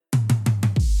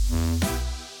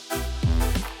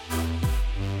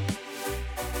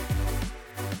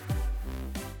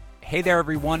Hey there,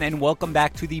 everyone, and welcome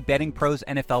back to the Betting Pros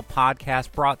NFL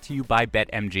podcast brought to you by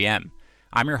BetMGM.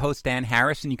 I'm your host, Dan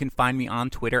Harris, and you can find me on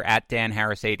Twitter at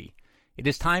DanHarris80. It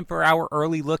is time for our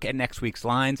early look at next week's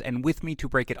lines, and with me to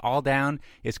break it all down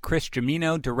is Chris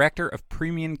Gimino, Director of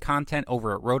Premium Content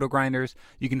over at RotoGrinders.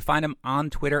 You can find him on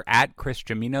Twitter at Chris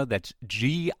Gimino. That's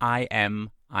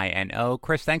Gimino.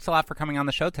 Chris, thanks a lot for coming on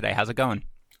the show today. How's it going?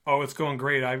 Oh, it's going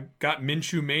great. I got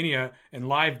Minshew Mania and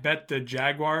live bet the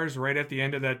Jaguars right at the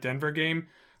end of that Denver game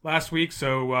last week,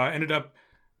 so ended up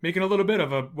making a little bit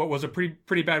of what was a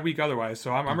pretty bad week otherwise.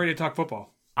 So I'm ready to talk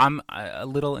football. I'm a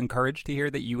little encouraged to hear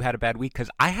that you had a bad week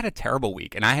because I had a terrible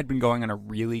week and I had been going on a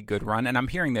really good run. And I'm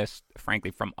hearing this,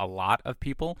 frankly, from a lot of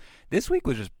people. This week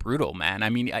was just brutal, man. I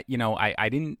mean,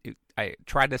 I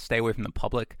tried to stay away from the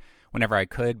public whenever I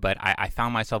could, but I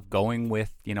found myself going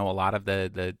with, a lot of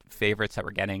the favorites that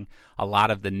were getting a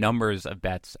lot of the numbers of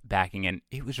bets backing in.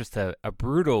 It was just a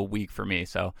brutal week for me.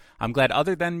 So I'm glad,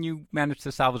 other than you managed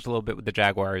to salvage a little bit with the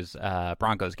Jaguars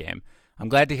Broncos game, I'm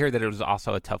glad to hear that it was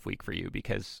also a tough week for you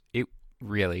because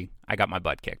I got my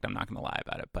butt kicked. I'm not going to lie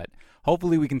about it, but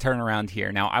hopefully we can turn around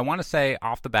here. Now, I want to say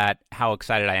off the bat how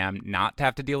excited I am not to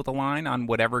have to deal with a line on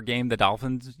whatever game the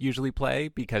Dolphins usually play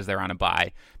because they're on a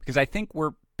bye. Because I think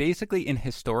we're basically in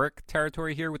historic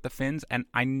territory here with the Fins, and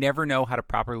I never know how to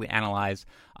properly analyze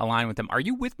a line with them. Are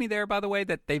you with me there, by the way,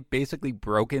 that they've basically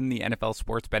broken the NFL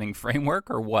sports betting framework,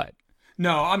 or what?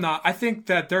 No, I'm not. I think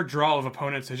that their draw of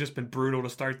opponents has just been brutal to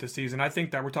start the season. I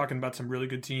think that we're talking about some really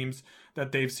good teams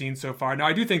that they've seen so far. Now,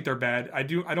 I do think they're bad. I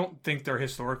don't think they're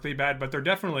historically bad, but they're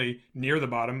definitely near the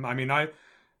bottom. I mean, I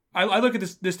look at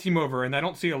this team over, and I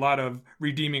don't see a lot of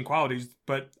redeeming qualities,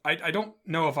 but I don't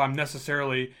know if I'm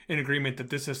necessarily in agreement that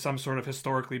this is some sort of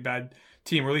historically bad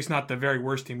team, or at least not the very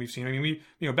worst team we've seen. I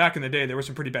mean, back in the day, there were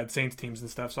some pretty bad Saints teams and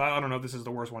stuff, so I don't know if this is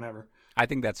the worst one ever. I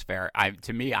think that's fair.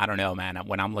 To me, I don't know, man.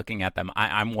 When I'm looking at them,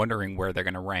 I'm wondering where they're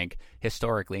going to rank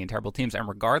historically in terrible teams. And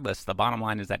regardless, the bottom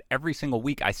line is that every single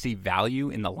week I see value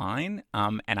in the line,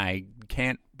 and I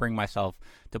can't bring myself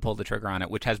to pull the trigger on it,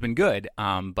 which has been good.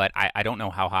 But I don't know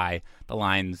how high the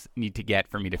lines need to get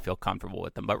for me to feel comfortable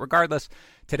with them. But regardless,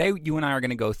 today you and I are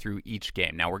going to go through each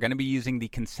game. Now, we're going to be using the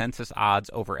consensus odds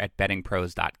over at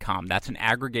bettingpros.com. That's an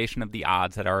aggregation of the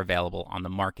odds that are available on the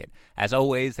market. As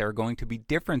always, there are going to be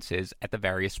differences at the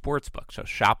various sports books, so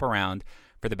shop around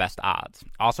for the best odds.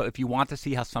 Also, if you want to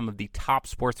see how some of the top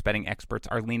sports betting experts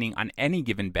are leaning on any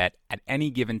given bet at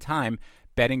any given time,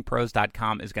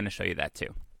 bettingpros.com is going to show you that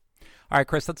too. All right,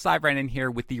 Chris, let's dive right in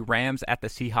here with the Rams at the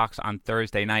Seahawks on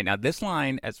Thursday night. Now, this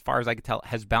line, as far as I can tell,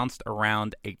 has bounced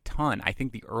around a ton. I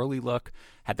think the early look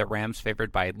had the Rams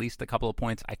favored by at least a couple of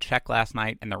points. I checked last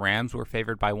night, and the Rams were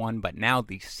favored by 1, but now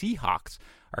the Seahawks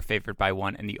are favored by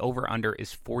 1, and the over-under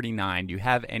is 49. Do you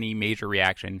have any major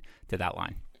reaction to that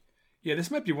line? Yeah, this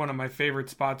might be one of my favorite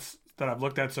spots that I've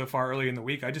looked at so far early in the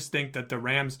week. I just think that the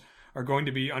Rams are going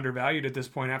to be undervalued at this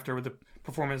point after the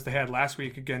performance they had last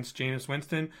week against Jameis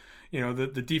Winston.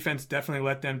 The defense definitely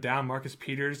let them down. Marcus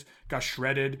Peters got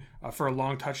shredded for a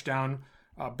long touchdown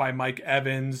by Mike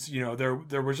Evans.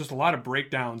 There was just a lot of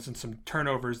breakdowns and some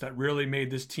turnovers that really made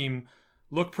this team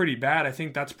look pretty bad. I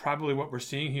think that's probably what we're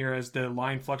seeing here as the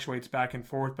line fluctuates back and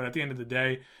forth. But at the end of the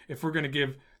day, if we're going to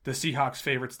give the Seahawks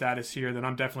favorite status here, then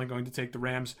I'm definitely going to take the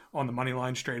Rams on the money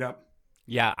line straight up.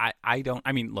 Yeah,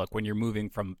 look, when you're moving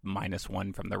from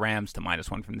 -1 from the Rams to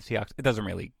 -1 from the Seahawks, it doesn't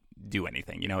really do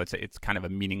anything. It's kind of a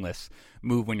meaningless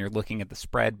move when you're looking at the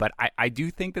spread. But I do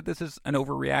think that this is an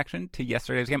overreaction to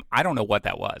yesterday's game. I don't know what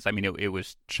that was. I mean, it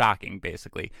was shocking,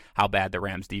 basically, how bad the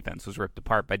Rams defense was ripped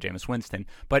apart by Jameis Winston.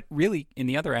 But really, in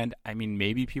the other end, I mean,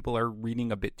 maybe people are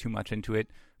reading a bit too much into it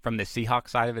from the Seahawks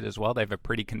side of it as well. They have a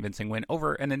pretty convincing win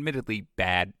over an admittedly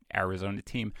bad Arizona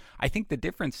team. I think the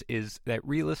difference is that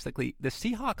realistically, the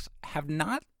Seahawks have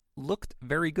not looked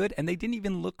very good, and they didn't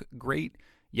even look great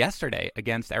yesterday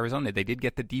against Arizona. They did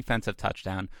get the defensive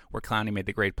touchdown where Clowney made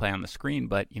the great play on the screen,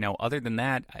 but other than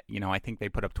that, I think they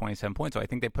put up 27 points. So I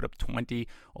think they put up 20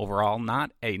 overall,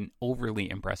 not an overly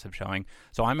impressive showing.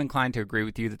 So I'm inclined to agree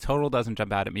with you. The total doesn't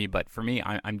jump out at me, but for me,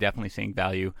 I'm definitely seeing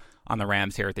value on the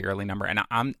Rams here at the early number. And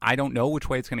I don't know which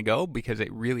way it's going to go because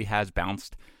it really has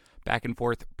bounced back and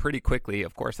forth pretty quickly.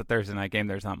 Of course, the Thursday night game,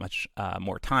 there's not much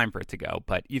more time for it to go.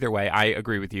 But either way, I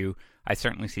agree with you. I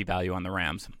certainly see value on the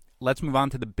Rams. Let's move on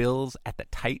to the Bills at the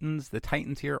Titans. The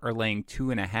Titans here are laying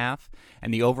 2.5,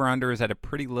 and the over-under is at a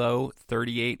pretty low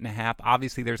 38.5.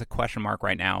 Obviously, there's a question mark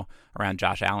right now around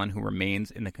Josh Allen, who remains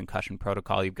in the concussion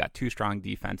protocol. You've got two strong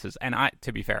defenses, and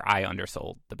to be fair, I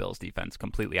undersold the Bills defense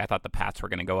completely. I thought the Pats were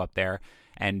going to go up there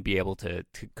and be able to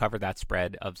cover that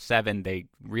spread of 7. They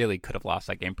really could have lost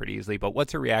that game pretty easily. But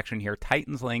what's your reaction here?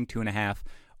 Titans laying 2.5,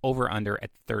 over under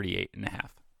at 38.5.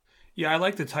 Yeah, I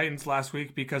liked the Titans last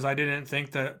week because I didn't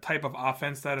think the type of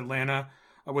offense that Atlanta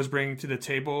was bringing to the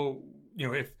table,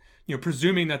 if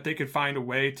presuming that they could find a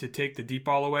way to take the deep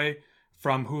ball away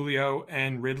from Julio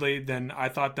and Ridley, then I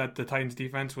thought that the Titans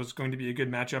defense was going to be a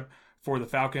good matchup for the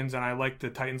Falcons, and I liked the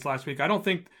Titans last week. I don't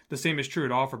think the same is true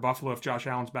at all for Buffalo if Josh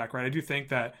Allen's back, right? I do think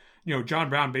that, John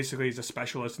Brown basically is a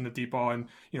specialist in the deep ball, and,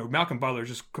 Malcolm Butler is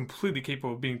just completely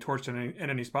capable of being torched in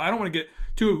any spot. I don't want to get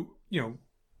too,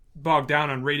 bogged down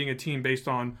on rating a team based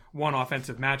on one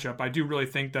offensive matchup. I do really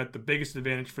think that the biggest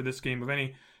advantage for this game of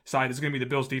any side is going to be the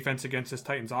Bills defense against this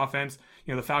Titans offense.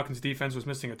 The Falcons defense was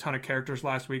missing a ton of characters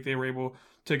last week. They were able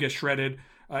to get shredded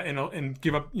and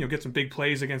give up, get some big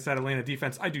plays against that Atlanta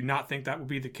defense. I do not think that will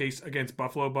be the case against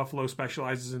Buffalo. Buffalo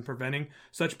specializes in preventing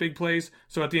such big plays.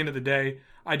 So at the end of the day,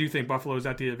 I do think Buffalo is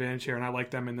at the advantage here, and I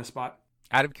like them in this spot.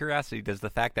 Out of curiosity, does the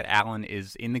fact that Allen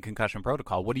is in the concussion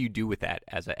protocol, what do you do with that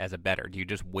as a bettor? Do you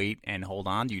just wait and hold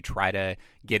on? Do you try to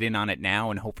get in on it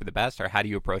now and hope for the best, or how do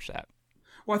you approach that?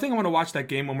 Well, I think I want to watch that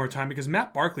game one more time because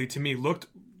Matt Barkley, to me, looked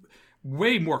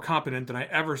way more competent than I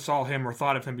ever saw him or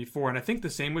thought of him before. And I think the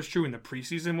same was true in the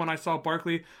preseason when I saw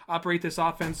Barkley operate this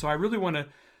offense. So I really want to,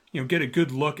 get a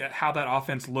good look at how that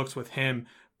offense looks with him.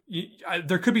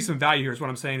 There could be some value here is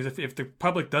what I'm saying, is if the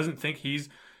public doesn't think he's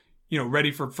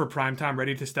ready for prime time,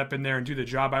 ready to step in there and do the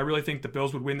job. I really think the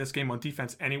Bills would win this game on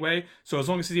defense anyway. So as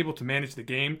long as he's able to manage the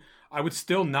game, I would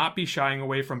still not be shying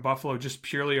away from Buffalo just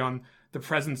purely on the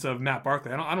presence of Matt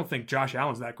Barkley. I don't think Josh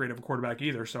Allen's that great of a quarterback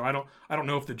either. So I don't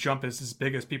know if the jump is as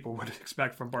big as people would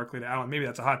expect from Barkley to Allen. Maybe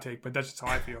that's a hot take, but that's just how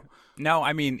I feel. No,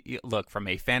 I mean, look, from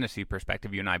a fantasy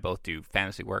perspective, you and I both do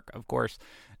fantasy work, of course.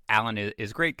 Allen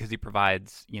is great because he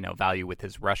provides, value with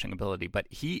his rushing ability, but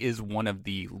he is one of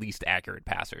the least accurate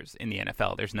passers in the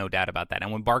NFL. There's no doubt about that.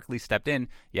 And when Barkley stepped in,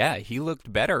 yeah, he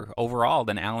looked better overall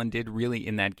than Allen did really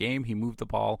in that game. He moved the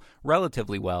ball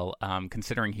relatively well,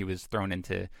 considering he was thrown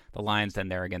into the Lions then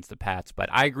there against the Pats. But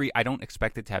I agree, I don't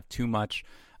expect it to have too much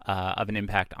of an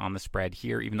impact on the spread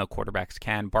here, even though quarterbacks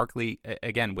can. Barkley,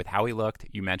 again, with how he looked,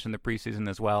 you mentioned the preseason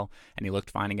as well, and he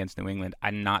looked fine against New England.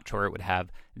 I'm not sure it would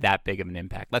have that big of an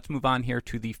impact. Let's move on here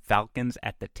to the Falcons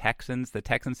at the Texans. The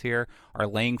Texans here are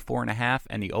laying 4.5,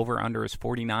 and the over-under is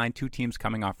 49. Two teams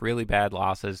coming off really bad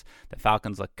losses. The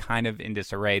Falcons look kind of in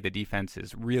disarray. The defense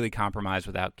is really compromised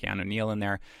without Keanu Neal in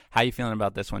there. How are you feeling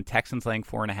about this one? Texans laying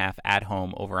 4.5 at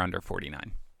home, over-under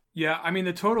 49. Yeah, I mean,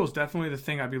 the total is definitely the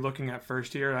thing I'd be looking at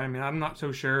first here. I mean, I'm not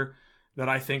so sure that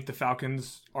I think the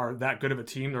Falcons are that good of a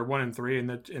team. They're 1-3,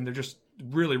 and they're just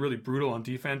really, really brutal on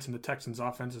defense, and the Texans'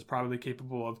 offense is probably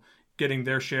capable of getting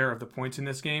their share of the points in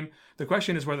this game. The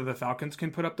question is whether the Falcons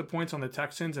can put up the points on the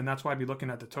Texans, and that's why I'd be looking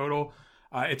at the total.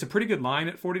 It's a pretty good line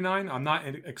at 49. I'm not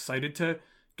excited to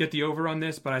get the over on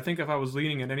this, but I think if I was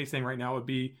leaning at anything right now, it would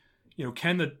be,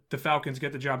 can the Falcons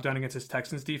get the job done against this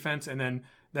Texans defense? And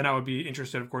then I would be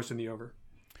interested, of course, in the over.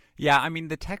 Yeah, I mean,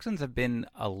 the Texans have been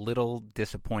a little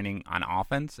disappointing on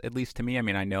offense, at least to me. I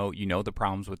mean, I know the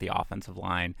problems with the offensive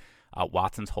line.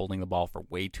 Watson's holding the ball for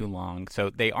way too long, so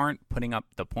they aren't putting up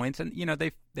the points. And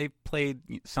they've played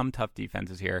some tough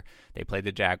defenses here. They played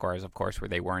the Jaguars, of course, where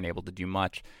they weren't able to do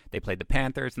much. They played the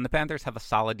Panthers, and the Panthers have a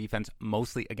solid defense,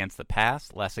 mostly against the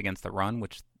pass, less against the run,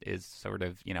 which is sort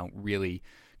of really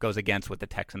goes against what the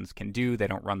Texans can do. They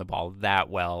don't run the ball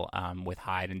that well with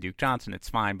Hyde and Duke Johnson. It's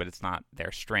fine, but it's not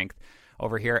their strength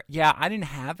over here. Yeah, I didn't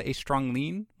have a strong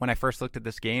lean when I first looked at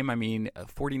this game. I mean,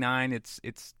 49,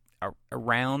 it's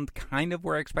around kind of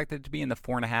where I expected it to be, and the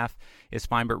 4.5 is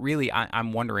fine. But really,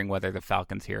 I'm wondering whether the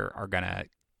Falcons here are going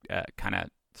to kind of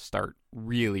start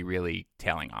really, really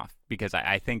tailing off, because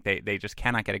I think they just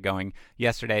cannot get it going.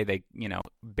 Yesterday, they,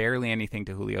 barely anything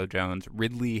to Julio Jones.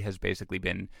 Ridley has basically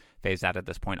been phased out at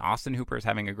this point. Austin Hooper is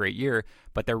having a great year,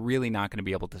 but they're really not going to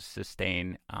be able to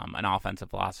sustain an offensive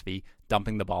philosophy,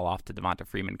 dumping the ball off to Devonta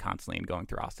Freeman constantly and going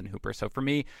through Austin Hooper. So for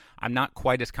me, I'm not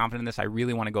quite as confident in this. I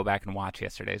really want to go back and watch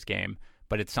yesterday's game,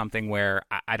 but it's something where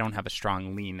I don't have a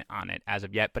strong lean on it as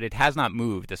of yet. But it has not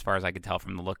moved as far as I could tell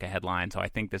from the look-ahead line. So I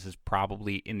think this is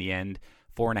probably, in the end,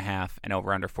 4.5 and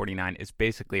over under 49 is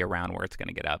basically around where it's going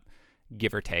to get up,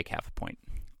 give or take half a point.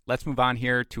 Let's move on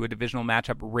here to a divisional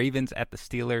matchup. Ravens at the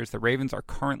Steelers. The Ravens are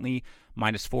currently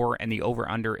 -4, and the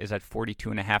over-under is at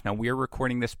 42.5. Now, we're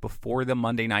recording this before the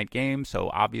Monday night game, so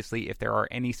obviously if there are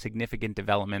any significant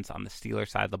developments on the Steelers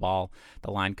side of the ball,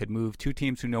 the line could move. Two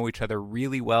teams who know each other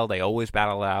really well. They always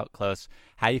battle it out close.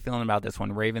 How are you feeling about this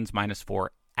one? Ravens -4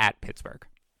 at Pittsburgh.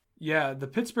 Yeah, the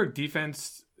Pittsburgh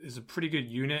defense is a pretty good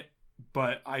unit,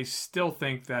 but I still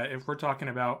think that if we're talking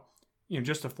about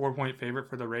just a 4-point favorite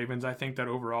for the Ravens, I think that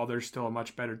overall they're still a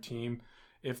much better team.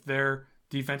 If their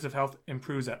defensive health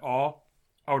improves at all,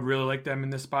 I would really like them in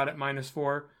this spot at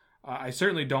 -4. I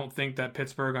certainly don't think that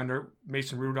Pittsburgh under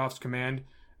Mason Rudolph's command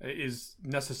is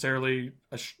necessarily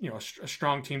a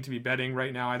strong team to be betting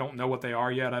right now. I don't know what they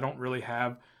are yet. I don't really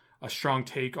have a strong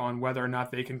take on whether or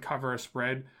not they can cover a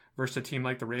spread versus a team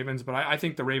like the Ravens. But I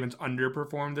think the Ravens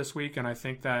underperformed this week, and I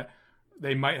think that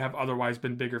they might have otherwise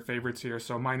been bigger favorites here.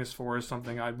 So -4 is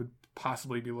something I would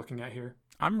possibly be looking at here.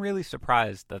 I'm really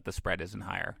surprised that the spread isn't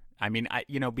higher. I mean,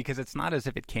 because it's not as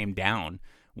if it came down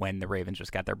when the Ravens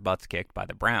just got their butts kicked by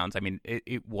the Browns. I mean,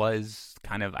 it was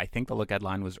kind of, I think the look-ahead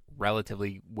line was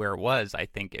relatively where it was. I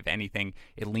think, if anything,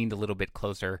 it leaned a little bit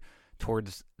closer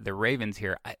towards the Ravens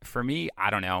here. For me, I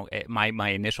don't know. My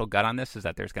initial gut on this is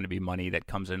that there's going to be money that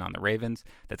comes in on the Ravens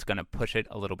that's going to push it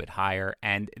a little bit higher.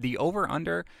 And the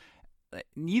over-under,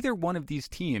 neither one of these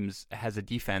teams has a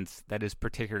defense that is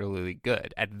particularly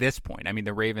good at this point. I mean,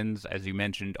 the Ravens, as you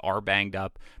mentioned, are banged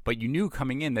up, but you knew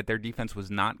coming in that their defense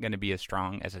was not going to be as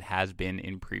strong as it has been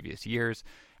in previous years,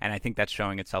 and I think that's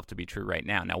showing itself to be true right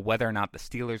now. Now, whether or not the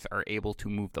Steelers are able to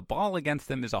move the ball against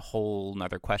them is a whole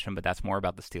nother question, but that's more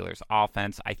about the Steelers'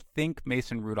 offense. I think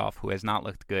Mason Rudolph, who has not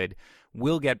looked good,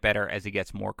 will get better as he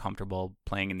gets more comfortable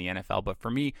playing in the NFL. But for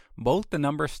me, both the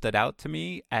numbers stood out to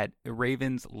me. At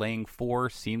Ravens laying 4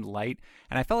 seemed light,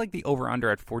 and I felt like the over-under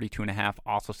at 42.5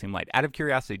 also seemed light. Out of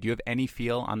curiosity, do you have any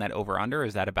feel on that over-under, or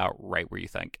is that about right where you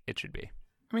think it should be?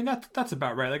 I mean, that's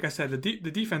about right. Like I said,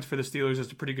 the defense for the Steelers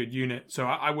is a pretty good unit, so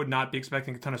I would not be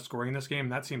expecting a ton of scoring in this game.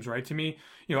 That seems right to me.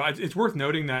 It's worth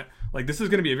noting that this is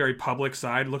going to be a very public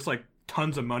side. It looks like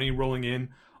tons of money rolling in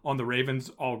on the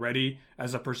Ravens already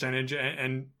as a percentage,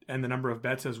 and the number of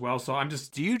bets as well. So I'm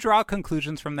just... Do you draw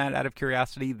conclusions from that out of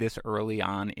curiosity this early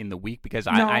on in the week? Because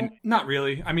not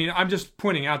really. I mean, I'm just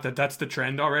pointing out that that's the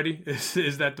trend already,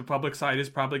 is that the public side is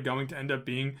probably going to end up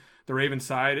being the Ravens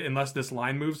side unless this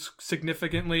line moves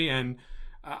significantly. And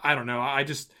I don't know. I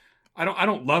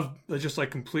don't love just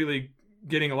completely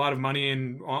getting a lot of money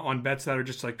in on bets that are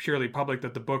just purely public,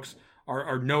 that the books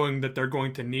are knowing that they're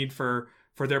going to need for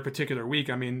their particular week.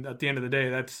 I mean, at the end of the day,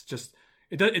 that's just...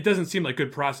 It doesn't seem like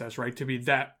good process, right, to be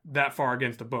that far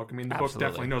against the book. I mean, the book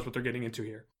definitely knows what they're getting into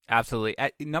here. Absolutely.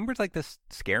 Numbers like this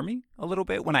scare me a little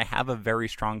bit when I have a very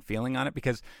strong feeling on it,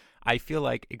 because I feel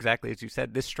like, exactly as you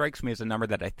said, this strikes me as a number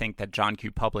that I think that John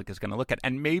Q. Public is going to look at.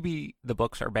 And maybe the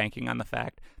books are banking on the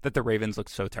fact that the Ravens look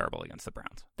so terrible against the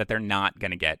Browns that they're not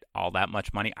going to get all that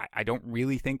much money. I don't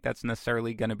really think that's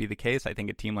necessarily going to be the case. I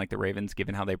think a team like the Ravens,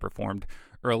 given how they performed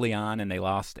early on and they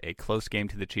lost a close game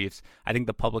to the Chiefs, I think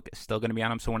the public is still going to be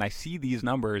on them. So when I see these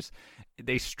numbers,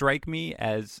 they strike me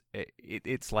as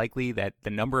it's likely that the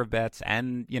number of bets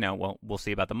and, we'll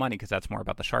see about the money because that's more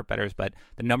about the sharp bettors, but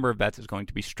the number of bets is going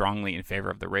to be strongly in favor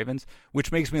of the Ravens,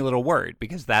 which makes me a little worried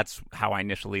because that's how I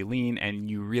initially lean, and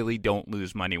you really don't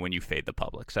lose money when you fade the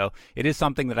public. So it is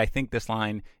something that I think this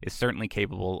line is certainly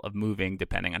capable of moving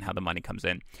depending on how the money comes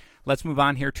in. Let's move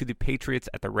on here to the Patriots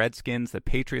at the Redskins. The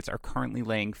Patriots are currently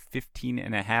laying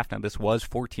 15.5. Now, this was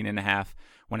 14.5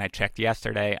 when I checked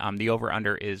yesterday. The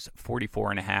over-under is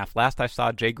 44.5. Last I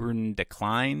saw, Jay Gruden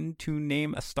declined to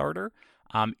name a starter.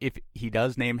 If he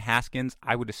does name Haskins,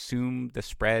 I would assume the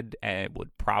spread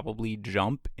would probably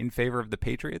jump in favor of the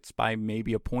Patriots by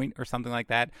maybe a point or something like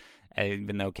that,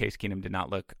 even though Case Keenum did not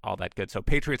look all that good. So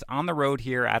Patriots on the road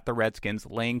here at the Redskins,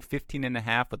 laying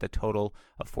 15.5 with a total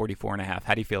of 44.5.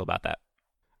 How do you feel about that?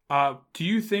 Do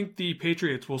you think the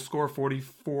Patriots will score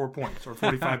 44 points or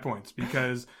 45 points?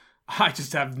 Because I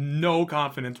just have no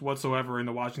confidence whatsoever in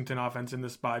the Washington offense in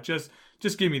this spot. Just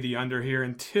give me the under here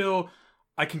until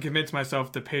I can convince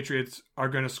myself the Patriots are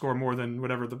going to score more than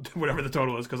whatever the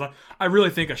total is, because I really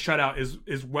think a shutout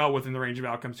is well within the range of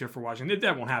outcomes here for Washington.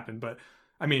 That won't happen, but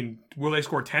I mean, will they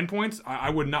score 10 points? I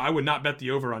would not bet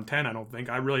the over on 10. I don't think.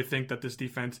 I really think that this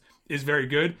defense is very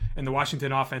good and the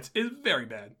Washington offense is very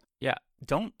bad. Yeah,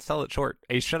 don't sell it short.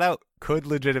 A shutout could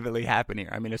legitimately happen here.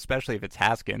 I mean, especially if it's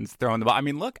Haskins throwing the ball. I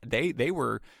mean, look, they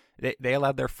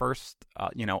allowed their first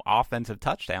offensive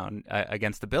touchdown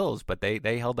against the Bills, but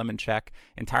they held them in check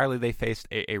entirely. They faced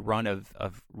a run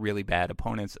of really bad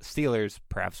opponents, Steelers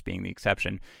perhaps being the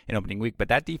exception in opening week, but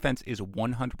that defense is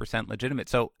 100% legitimate.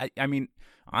 So I mean,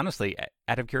 honestly,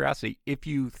 out of curiosity, if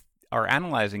you are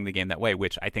analyzing the game that way,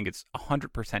 which I think it's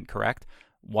 100% correct,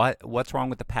 what's wrong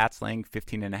with the Pats laying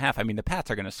 15.5? I mean, the Pats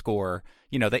are going to score.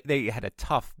 They had a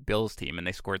tough Bills team and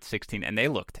they scored 16 and they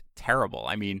looked terrible.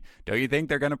 I mean, don't you think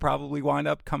they're going to probably wind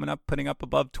up putting up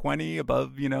above 20,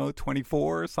 above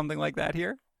 24 or something like that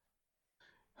here?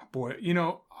 Boy, you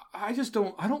know, I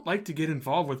don't like to get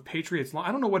involved with Patriots.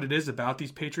 I don't know what it is about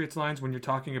these Patriots lines when you're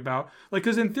talking about, like,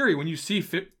 because in theory, when you see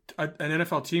an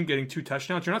NFL team getting 2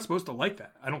 touchdowns, you're not supposed to like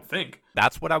that. I don't think.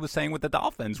 That's what I was saying with the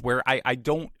Dolphins, where I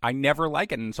never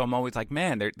like it. And so I'm always like,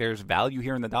 man, there's value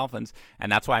here in the Dolphins. And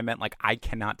that's why I meant, like, I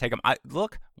cannot take them.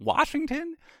 Look,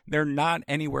 Washington, they're not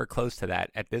anywhere close to that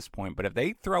at this point. But if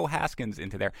they throw Haskins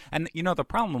into there, and, you know, the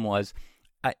problem was,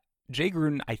 Jay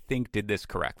Gruden, I think, did this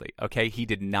correctly. Okay, he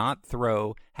did not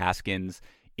throw Haskins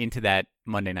into that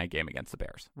Monday night game against the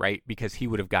Bears, right? Because he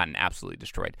would have gotten absolutely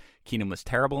destroyed. Keenum was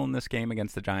terrible in this game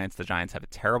against the Giants. The Giants have a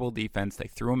terrible defense. They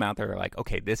threw him out there. They're like,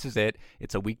 okay, this is it.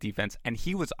 It's a weak defense. And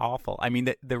he was awful. I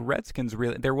mean, the Redskins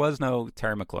really, there was no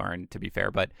Terry McLaurin, to be fair,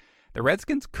 but the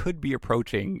Redskins could be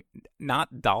approaching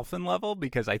not Dolphin level,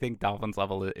 because I think Dolphins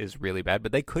level is really bad,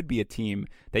 but they could be a team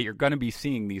that you're going to be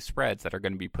seeing these spreads that are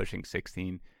going to be pushing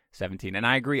 16, 17. And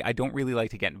I agree, I don't really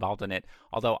like to get involved in it.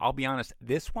 Although, I'll be honest,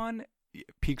 this one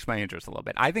piques my interest a little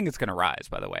bit. I think it's going to rise,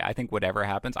 by the way. I think whatever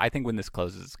happens, I think when this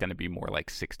closes, it's going to be more like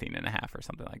 16 and a half or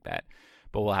something like that.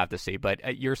 But we'll have to see.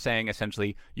 But you're saying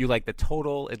essentially you like the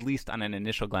total, at least on an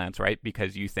initial glance, right?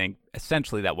 Because you think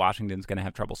essentially that Washington's going to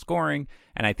have trouble scoring.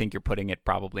 And I think you're putting it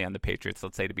probably on the Patriots,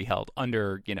 let's say, to be held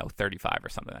under, 35 or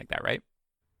something like that, right?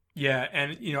 Yeah,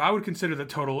 and I would consider the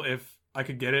total if I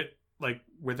could get it, like,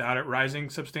 without it rising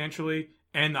substantially.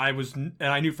 And I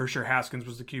knew for sure Haskins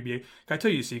was the QB. Can I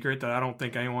tell you a secret that I don't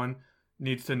think anyone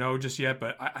needs to know just yet?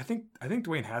 But I think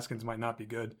Dwayne Haskins might not be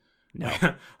good. No,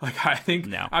 I think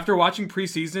no. After watching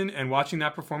preseason and watching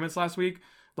that performance last week,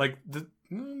 like the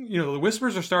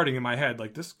whispers are starting in my head.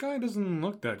 Like, this guy doesn't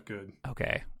look that good.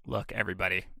 Okay, look,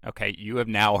 everybody. Okay, you have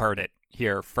now heard it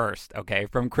here first. Okay,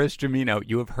 from Chris Gimino,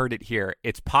 you have heard it here.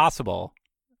 It's possible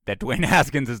that Dwayne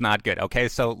Haskins is not good. Okay,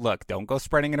 so look, don't go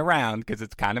spreading it around because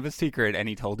it's kind of a secret, and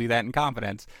he told you that in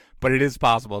confidence, but it is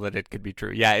possible that it could be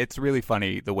true. Yeah, it's really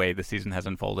funny the way the season has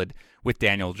unfolded with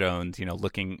Daniel Jones,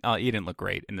 looking, he didn't look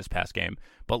great in this past game,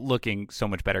 but looking so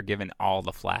much better given all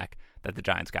the flack that the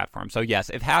Giants got for him. So yes,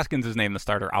 if Haskins is named the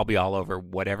starter, I'll be all over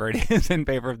whatever it is in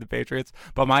favor of the Patriots,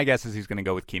 but my guess is he's going to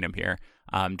go with Keenum here,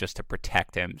 just to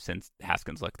protect him, since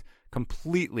Haskins looked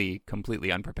completely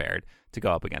unprepared to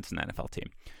go up against an NFL team.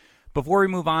 Before we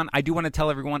move on, I do want to tell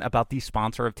everyone about the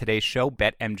sponsor of today's show,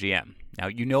 BetMGM. Now,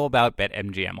 you know about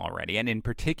BetMGM already, and in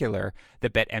particular, the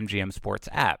BetMGM Sports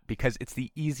app, because it's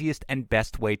the easiest and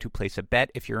best way to place a bet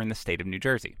if you're in the state of New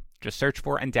Jersey. Just search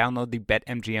for and download the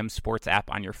BetMGM Sports app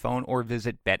on your phone or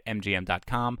visit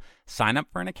BetMGM.com, sign up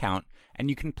for an account, and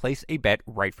you can place a bet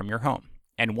right from your home.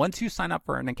 And once you sign up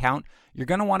for an account, you're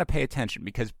going to want to pay attention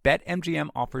because BetMGM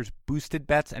offers boosted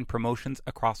bets and promotions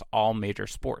across all major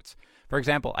sports. For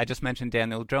example, I just mentioned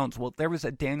Daniel Jones. Well, there was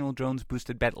a Daniel Jones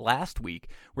boosted bet last week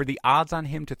where the odds on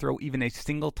him to throw even a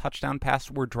single touchdown pass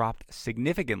were dropped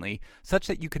significantly, such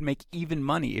that you could make even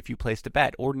money if you placed a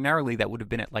bet. Ordinarily, that would have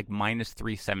been at like minus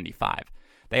 375.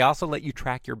 They also let you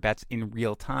track your bets in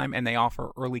real time, and they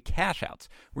offer early cash outs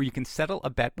where you can settle a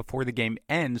bet before the game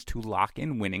ends to lock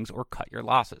in winnings or cut your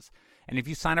losses. And if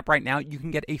you sign up right now, you can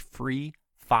get a free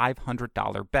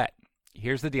 $500 bet.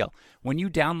 Here's the deal. When you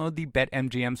download the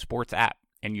BetMGM Sports app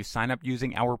and you sign up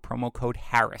using our promo code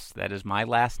Harris, that is my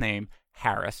last name,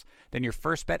 Harris, then your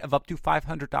first bet of up to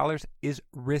 $500 is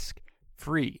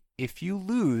risk-free. If you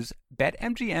lose,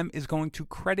 BetMGM is going to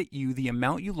credit you the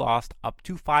amount you lost up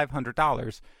to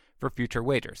 $500 for future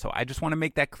wagers. So I just want to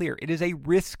make that clear. It is a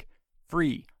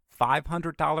risk-free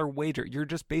 $500 wager. You're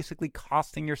just basically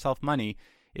costing yourself money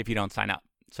if you don't sign up.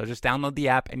 So just download the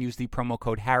app and use the promo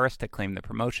code Harris to claim the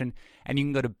promotion, and you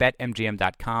can go to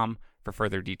BetMGM.com for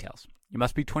further details. You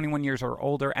must be 21 years or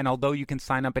older, and although you can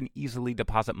sign up and easily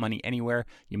deposit money anywhere,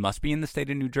 you must be in the state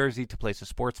of New Jersey to place a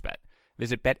sports bet.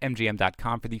 Visit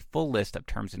BetMGM.com for the full list of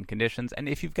terms and conditions, and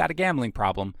if you've got a gambling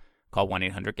problem, call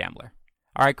 1-800-GAMBLER.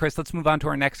 All right, Chris, let's move on to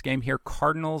our next game here.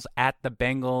 Cardinals at the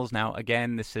Bengals. Now,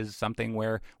 again, this is something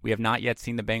where we have not yet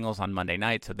seen the Bengals on Monday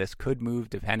night, so this could move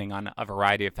depending on a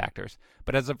variety of factors.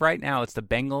 But as of right now, it's the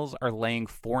Bengals are laying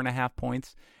 4.5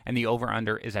 points, and the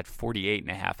over-under is at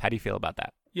 48.5. How do you feel about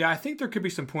that? Yeah, I think there could be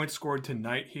some points scored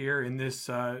tonight here in this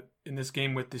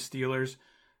game with the Steelers.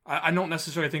 I don't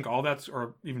necessarily think all that's,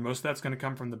 or even most of that's going to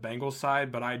come from the Bengals side,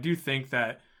 but I do think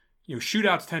that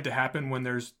shootouts tend to happen when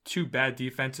there's two bad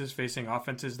defenses facing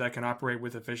offenses that can operate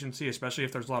with efficiency, especially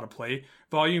if there's a lot of play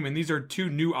volume. And these are two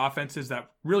new offenses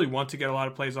that really want to get a lot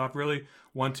of plays off, really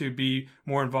want to be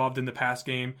more involved in the pass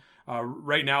game.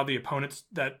 Right now, the opponents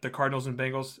that the Cardinals and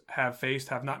Bengals have faced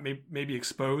have not maybe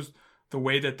exposed the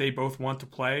way that they both want to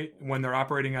play when they're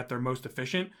operating at their most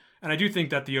efficient. And I do think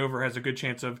that the over has a good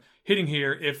chance of hitting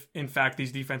here if, in fact,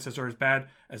 these defenses are as bad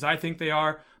as I think they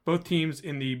are. Both teams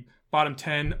in the bottom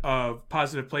 10 of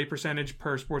positive play percentage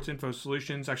per Sports Info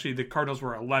Solutions. Actually, the Cardinals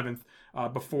were 11th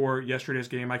before yesterday's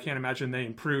game. I can't imagine they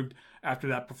improved after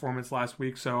that performance last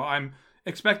week. So I'm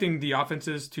expecting the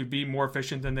offenses to be more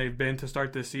efficient than they've been to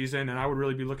start this season, and I would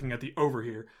really be looking at the over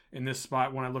here in this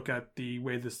spot when I look at the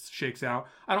way this shakes out.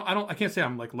 I can't say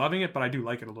I'm like loving it, but I do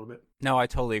like it a little bit. No, I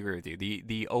totally agree with you.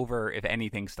 The over, if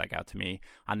anything, stuck out to me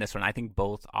on this one. I think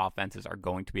both offenses are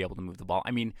going to be able to move the ball.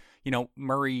 I mean,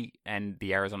 Murray and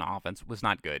the Arizona offense was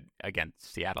not good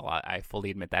against Seattle. I fully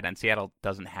admit that. And Seattle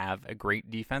doesn't have a great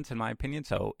defense, in my opinion,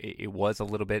 so it was a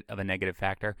little bit of a negative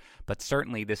factor. But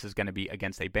certainly this is going to be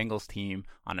against a Bengals team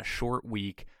on a short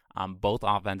week. Both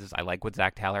offenses, I like what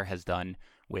Zach Taylor has done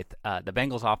with the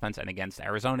Bengals offense, and against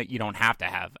Arizona, you don't have to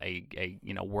have a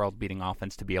world-beating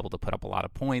offense to be able to put up a lot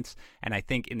of points. And I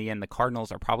think in the end, the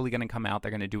Cardinals are probably going to come out.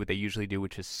 They're going to do what they usually do,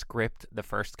 which is script the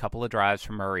first couple of drives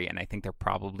from Murray, and I think they're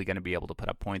probably going to be able to put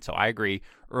up points. So I agree.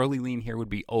 Early lean here would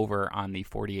be over on the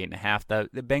 48.5.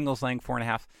 The Bengals laying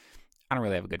 4.5. I don't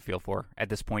really have a good feel for at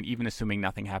this point, even assuming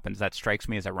nothing happens. That strikes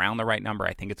me as around the right number.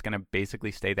 I think it's going to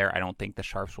basically stay there. I don't think the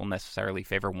sharps will necessarily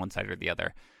favor one side or the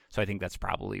other. So I think that's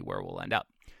probably where we'll end up.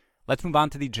 Let's move on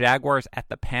to the Jaguars at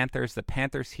the Panthers. The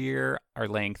Panthers here are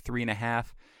laying 3.5,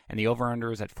 and the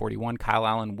over-under is at 41. Kyle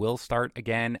Allen will start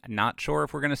again. Not sure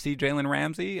if we're going to see Jalen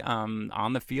Ramsey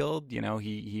on the field.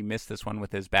 He missed this one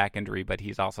with his back injury, but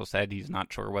he's also said he's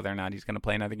not sure whether or not he's going to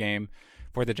play another game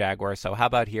for the Jaguars. So how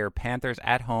about here? Panthers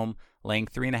at home, laying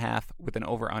 3.5 with an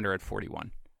over-under at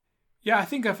 41. Yeah, I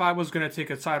think if I was going to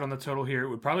take a side on the total here, it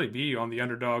would probably be on the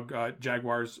underdog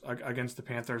Jaguars against the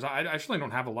Panthers. I actually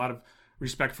don't have a lot of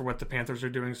respect for what the Panthers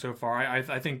are doing so far.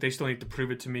 I think they still need to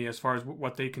prove it to me as far as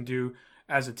what they can do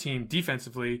as a team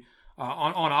defensively.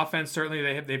 On offense,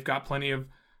 certainly they've got plenty of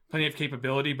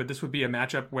capability, but this would be a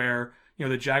matchup where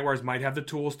the Jaguars might have the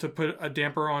tools to put a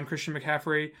damper on Christian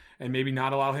McCaffrey and maybe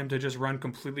not allow him to just run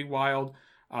completely wild.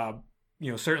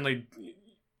 Certainly.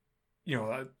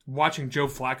 Watching Joe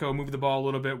Flacco move the ball a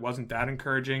little bit wasn't that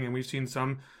encouraging, and we've seen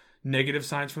some negative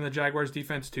signs from the Jaguars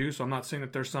defense too. So I'm not saying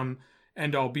that there's some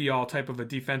end-all be-all type of a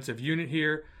defensive unit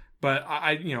here, but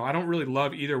I don't really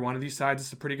love either one of these sides.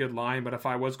 It's a pretty good line, but if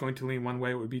I was going to lean one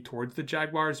way, it would be towards the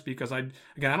Jaguars because I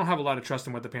don't have a lot of trust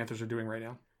in what the Panthers are doing right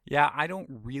now. Yeah, I don't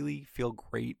really feel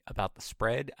great about the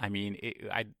spread. I mean,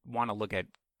 I want to look at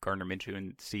Gardner Minshew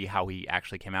and see how he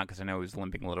actually came out, because I know he was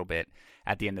limping a little bit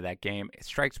at the end of that game. It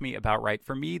strikes me about right.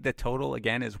 For me, the total,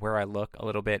 again, is where I look a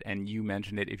little bit, and you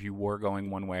mentioned it. If you were going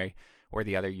one way or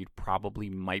the other, you'd probably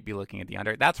might be looking at the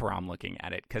under. That's where I'm looking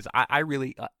at it, because I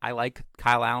really I like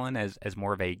Kyle Allen as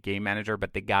more of a game manager,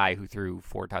 but the guy who threw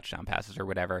 4 touchdown passes or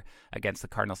whatever against the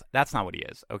Cardinals, that's not what he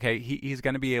is, okay? He's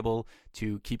going to be able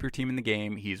to keep your team in the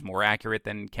game. He's more accurate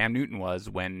than Cam Newton was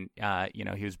when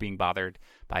he was being bothered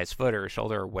by his foot or his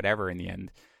shoulder or whatever in the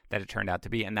end that it turned out to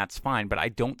be, and that's fine. But I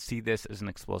don't see this as an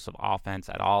explosive offense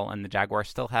at all, and the Jaguars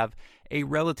still have a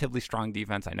relatively strong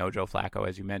defense. I know Joe Flacco,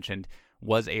 as you mentioned,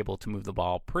 was able to move the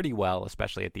ball pretty well,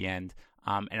 especially at the end.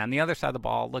 And on the other side of the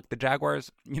ball, look, the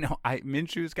Jaguars,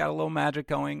 Minshew's got a little magic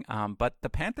going, but the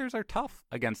Panthers are tough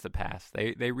against the pass.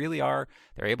 They really are.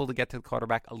 They're able to get to the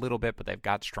quarterback a little bit, but they've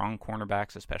got strong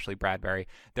cornerbacks, especially Bradbury.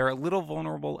 They're a little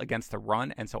vulnerable against the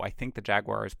run, and so I think the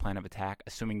Jaguars' plan of attack,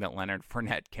 assuming that Leonard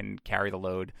Fournette can carry the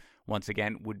load once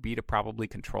again, would be to probably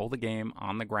control the game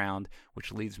on the ground,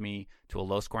 which leads me to a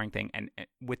low-scoring thing. And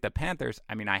with the Panthers,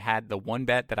 I mean, I had the one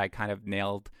bet that I kind of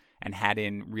nailed and had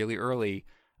in really early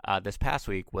this past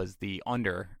week was the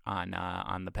under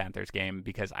on the Panthers game,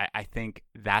 because I think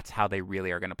that's how they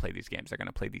really are going to play these games. They're going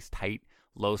to play these tight,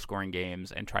 low-scoring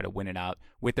games and try to win it out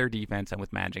with their defense and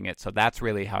with managing it. So that's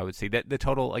really how I would see that. The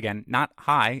total, again, not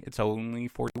high. It's only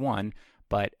 41.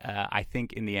 But I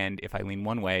think in the end, if I lean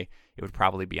one way, it would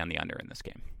probably be on the under in this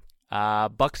game.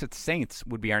 Bucks at Saints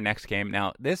would be our next game.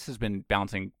 Now, this has been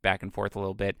bouncing back and forth a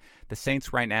little bit. The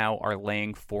Saints right now are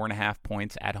laying 4.5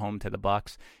 points at home to the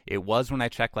Bucks. It was, when I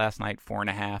checked last night,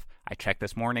 4.5. I checked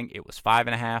this morning, it was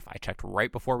 5.5. I checked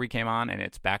right before we came on, and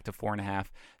it's back to 4.5.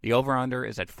 The over-under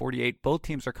is at 48. Both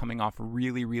teams are coming off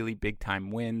really, really big-time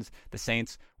wins. The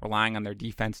Saints relying on their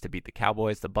defense to beat the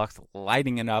Cowboys. The Bucks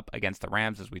lighting it up against the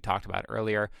Rams, as we talked about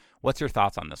earlier. What's your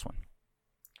thoughts on this one?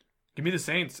 Give me the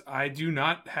Saints. I do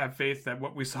not have faith that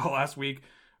what we saw last week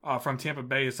from Tampa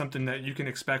Bay is something that you can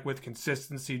expect with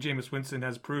consistency. Jameis Winston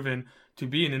has proven to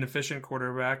be an inefficient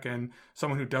quarterback and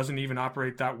someone who doesn't even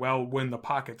operate that well when the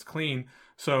pocket's clean.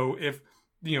 So if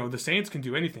the Saints can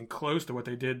do anything close to what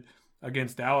they did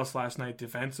against Dallas last night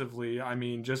defensively, I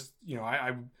mean, just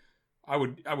I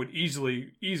I would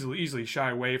easily shy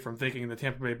away from thinking the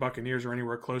Tampa Bay Buccaneers are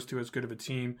anywhere close to as good of a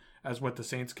team as what the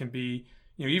Saints can be.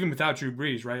 You know, even without Drew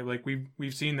Brees, right? Like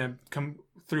we've seen them come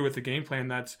through with a game plan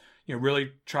that's, you know,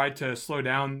 really tried to slow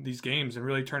down these games and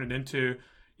really turn it into,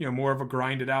 you know, more of a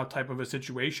grinded out type of a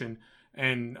situation.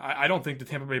 And I don't think the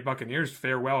Tampa Bay Buccaneers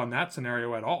fare well in that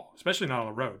scenario at all, especially not on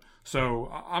the road.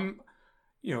 So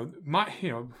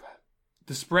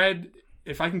the spread,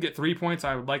 if I can get 3 points,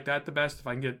 I would like that the best. If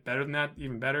I can get better than that,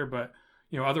 even better. But,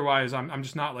 you know, otherwise I'm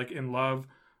just not like in love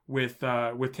with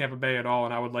Tampa Bay at all.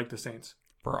 And I would like the Saints.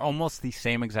 For almost the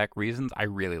same exact reasons, I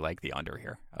really like the under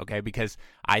here, okay? Because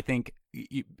I think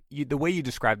the way you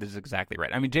described this is exactly right.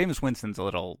 I mean, Jameis Winston's a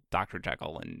little Dr.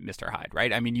 Jekyll and Mr. Hyde,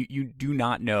 right? I mean, you do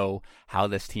not know how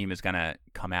this team is going to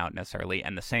come out necessarily.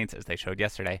 And the Saints, as they showed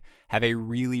yesterday, have a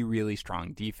really, really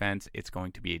strong defense. It's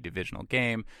going to be a divisional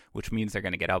game, which means they're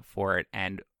going to get up for it.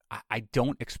 And I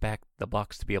don't expect the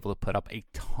Bucs to be able to put up a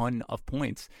ton of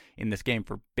points in this game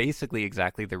for basically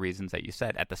exactly the reasons that you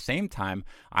said. At the same time,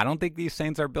 I don't think these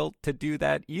Saints are built to do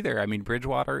that either. I mean,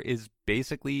 Bridgewater is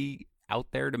basically out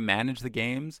there to manage the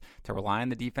games, to rely on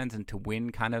the defense, and to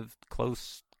win kind of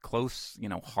close, you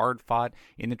know, hard-fought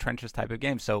in the trenches type of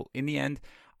game. So in the end,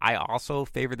 I also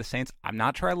favor the Saints. I'm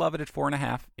not sure I love it at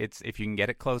 4.5. It's if you can get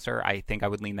it closer, I think I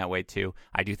would lean that way too.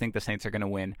 I do think the Saints are going to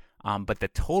win. But the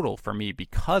total for me,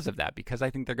 because of that, because I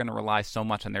think they're going to rely so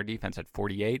much on their defense at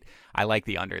 48, I like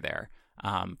the under there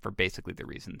for basically the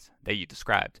reasons that you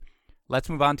described. Let's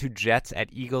move on to Jets at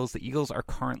Eagles. The Eagles are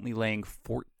currently laying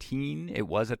 14. It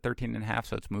was at 13.5,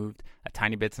 so it's moved a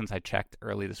tiny bit since I checked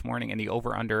early this morning. And the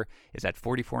over-under is at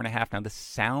 44.5. Now, this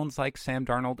sounds like Sam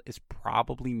Darnold is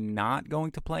probably not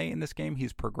going to play in this game.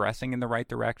 He's progressing in the right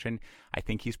direction. I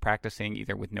think he's practicing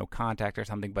either with no contact or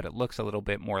something, but it looks a little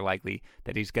bit more likely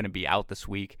that he's going to be out this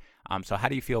week. So how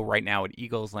do you feel right now at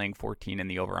Eagles laying 14 and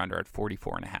the over-under at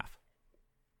 44.5?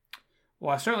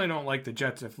 Well, I certainly don't like the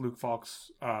Jets if Luke Falk's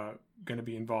going to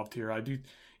be involved here. I do,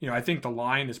 you know, I think the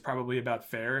line is probably about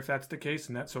fair if that's the case,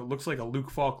 and so it looks like a Luke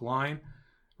Falk line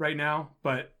right now.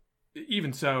 But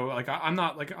even so, like I'm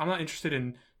not interested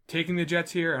in taking the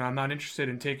Jets here, and I'm not interested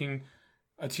in taking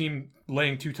a team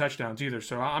laying 2 touchdowns either.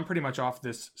 So I'm pretty much off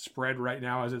this spread right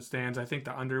now as it stands. I think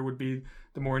the under would be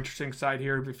the more interesting side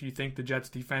here if you think the Jets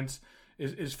defense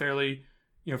is fairly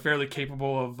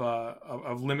capable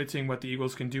of limiting what the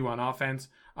Eagles can do on offense.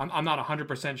 I'm not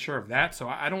 100% sure of that, so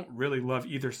I don't really love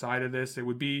either side of this. It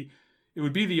would be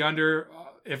the under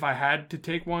if I had to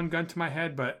take one gun to my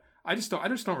head, but I just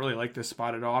don't really like this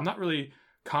spot at all. I'm not really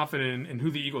confident in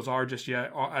who the Eagles are just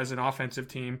yet as an offensive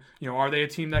team. You know, are they a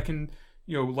team that can,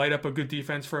 you know, light up a good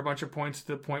defense for a bunch of points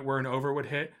to the point where an over would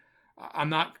hit? I'm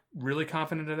not really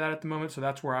confident of that at the moment, so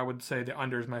that's where I would say the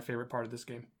under is my favorite part of this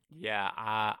game. Yeah,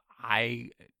 I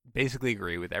basically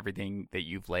agree with everything that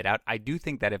you've laid out. I do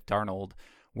think that if Darnold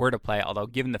were to play, although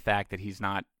given the fact that he's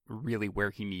not really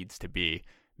where he needs to be,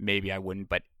 maybe I wouldn't.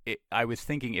 But I was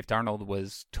thinking if Darnold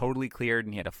was totally cleared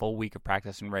and he had a full week of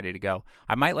practice and ready to go,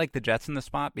 I might like the Jets in the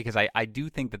spot because I do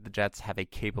think that the Jets have a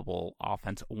capable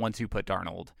offense once you put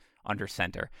Darnold under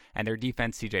center, and their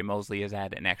defense, CJ Mosley has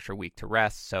had an extra week to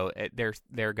rest, so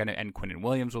they're going to, and Quinnen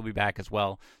Williams will be back as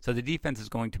well, so the defense is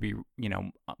going to be, you know,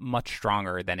 much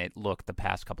stronger than it looked the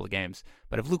past couple of games.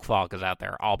 But if Luke Falk is out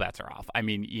there, all bets are off. I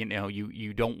mean, you know,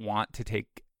 you don't want to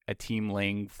take a team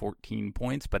laying 14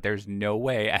 points, but there's no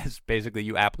way, as basically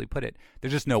you aptly put it,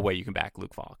 there's just no way you can back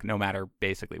Luke Falk, no matter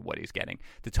basically what he's getting.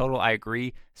 The total, I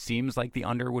agree, seems like the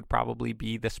under would probably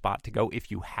be the spot to go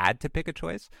if you had to pick a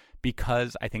choice,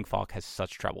 because I think Falk has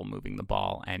such trouble moving the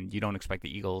ball, and you don't expect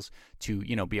the Eagles to,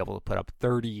 you know, be able to put up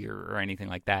 30 or anything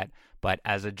like that. But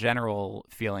as a general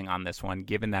feeling on this one,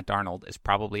 given that Darnold is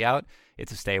probably out,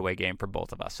 it's a stay away game for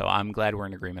both of us. So I'm glad we're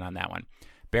in agreement on that one.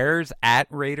 Bears at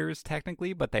Raiders,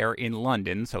 technically, but they are in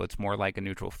London, so it's more like a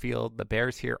neutral field. The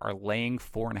Bears here are laying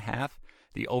 4.5.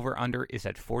 The over-under is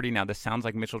at 40. Now, this sounds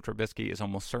like Mitchell Trubisky is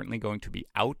almost certainly going to be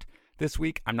out this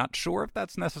week. I'm not sure if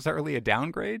that's necessarily a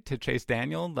downgrade to Chase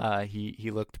Daniel.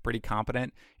 He looked pretty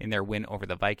competent in their win over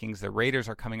the Vikings. The Raiders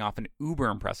are coming off an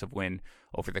uber-impressive win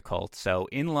over the Colts. So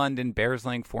in London, Bears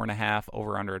laying 4.5,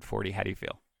 over-under at 40. How do you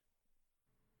feel?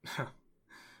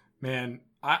 Man,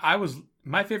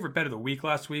 my favorite bet of the week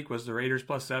last week was the Raiders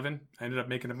 +7. I ended up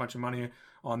making a bunch of money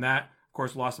on that. Of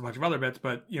course, lost a bunch of other bets,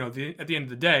 but you know, at the end of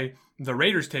the day, the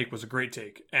Raiders take was a great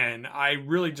take, and I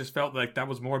really just felt like that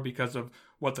was more because of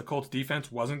what the Colts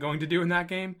defense wasn't going to do in that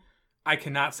game. I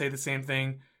cannot say the same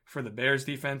thing for the Bears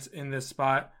defense in this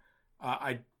spot.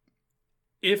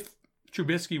 If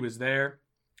Trubisky was there,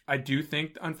 I do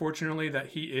think, unfortunately, that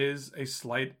he is a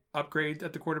slight upgrade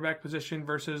at the quarterback position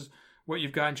versus what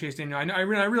you've got in Chase Daniel. I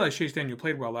realize Chase Daniel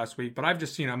played well last week, but I've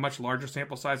just seen a much larger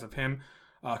sample size of him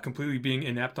completely being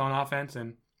inept on offense.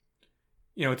 And,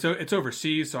 it's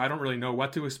overseas, so I don't really know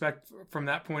what to expect from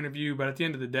that point of view. But at the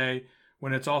end of the day,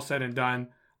 when it's all said and done,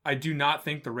 I do not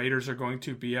think the Raiders are going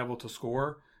to be able to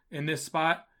score in this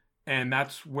spot. And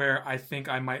that's where I think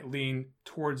I might lean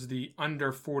towards the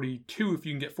under 42. If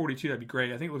you can get 42, that'd be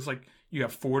great. I think it looks like you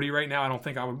have 40 right now. I don't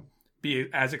think I would be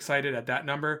as excited at that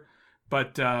number.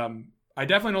 But I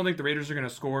definitely don't think the Raiders are going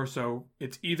to score. So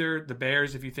it's either the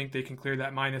Bears, if you think they can clear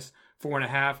that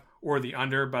 -4.5, or the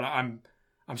under. But I'm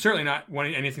certainly not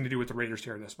wanting anything to do with the Raiders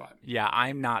here in this spot. Yeah,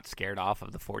 I'm not scared off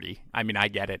of the 40. I mean, I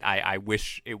get it. I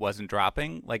wish it wasn't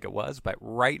dropping like it was, but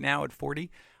right now at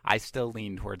 40, I still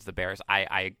lean towards the Bears.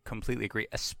 I completely agree,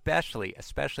 especially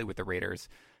with the Raiders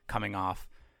coming off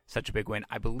such a big win.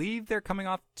 I believe they're coming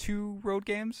off 2 road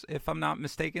games, if I'm not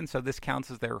mistaken. So this counts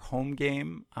as their home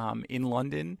game in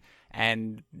London,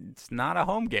 and it's not a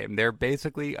home game. They're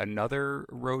basically another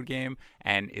road game,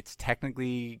 and it's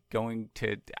technically going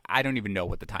to, I don't even know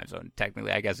what the time zone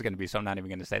technically, I guess, is going to be, so I'm not even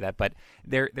going to say that. But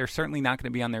they're certainly not going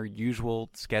to be on their usual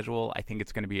schedule. I think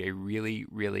it's going to be a really,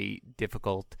 really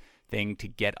difficult thing to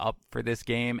get up for this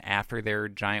game after their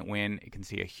giant win. You can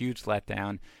see a huge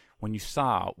letdown. When you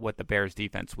saw what the Bears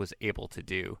defense was able to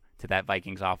do to that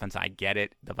Vikings offense, I get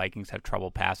it. The Vikings have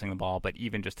trouble passing the ball, but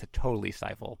even just to totally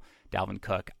stifle Dalvin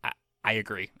Cook, I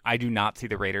agree. I do not see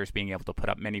the Raiders being able to put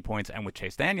up many points. And with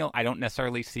Chase Daniel, I don't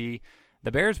necessarily see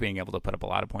the Bears being able to put up a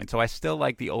lot of points. So I still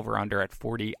like the over-under at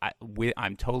 40.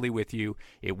 I'm totally with you.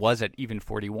 It was at even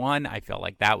 41. I felt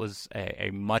like that was a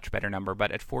much better number.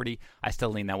 But at 40, I still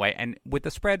lean that way. And with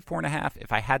the spread 4.5,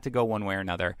 if I had to go one way or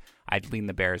another, I'd lean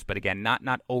the Bears. But again,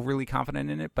 not overly confident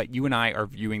in it. But you and I are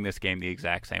viewing this game the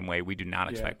exact same way. We do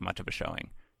not expect much of a showing.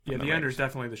 Yeah, the under is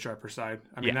definitely the sharper side.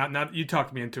 I mean, not you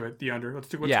talked me into it. The under.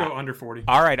 Let's go under 40.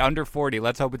 All right, under 40.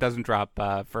 Let's hope it doesn't drop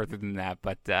further than that.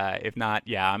 But if not,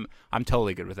 yeah, I'm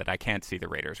totally good with it. I can't see the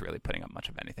Raiders really putting up much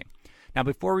of anything. Now,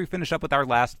 before we finish up with our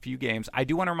last few games, I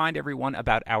do want to remind everyone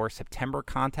about our September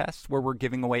contest where we're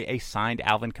giving away a signed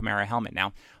Alvin Kamara helmet.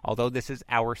 Now, although this is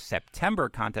our September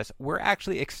contest, we're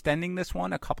actually extending this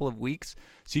one a couple of weeks,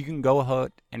 so you can go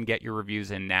ahead and get your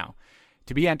reviews in now.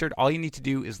 To be entered, all you need to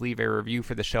do is leave a review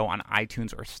for the show on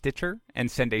iTunes or Stitcher and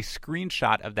send a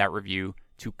screenshot of that review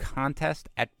to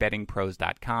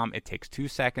contest@bettingpros.com. It takes 2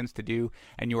 seconds to do,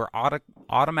 and you are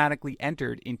automatically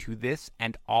entered into this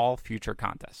and all future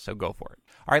contests, so go for it.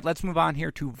 All right, let's move on here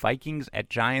to Vikings at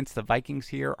Giants. The Vikings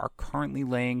here are currently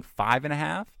laying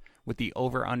 5.5 with the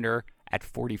over-under at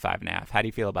 45.5. How do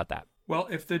you feel about that? Well,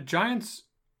 if the Giants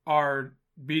are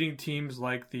beating teams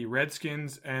like the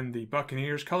Redskins and the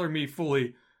Buccaneers, color me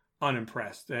fully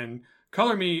unimpressed. And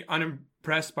color me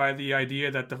unimpressed by the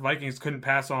idea that the Vikings couldn't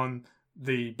pass on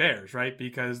the Bears, right?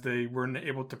 Because they weren't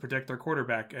able to protect their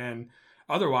quarterback. And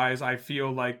otherwise, I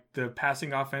feel like the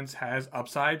passing offense has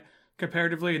upside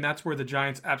comparatively, and that's where the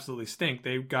Giants absolutely stink.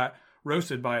 They got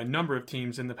roasted by a number of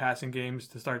teams in the passing games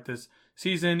to start this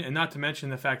season, and not to mention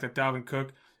the fact that Dalvin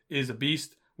Cook is a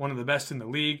beast, one of the best in the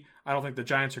league. I don't think the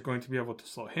Giants are going to be able to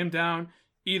slow him down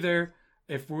either.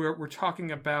 If we're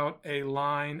talking about a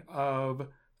line of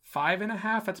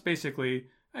 5.5, that's basically,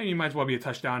 you might as well be a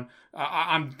touchdown.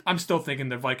 I'm still thinking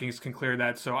the Vikings can clear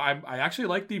that. So I actually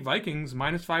like the Vikings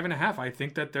 -5.5. I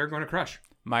think that they're going to crush.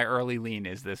 My early lean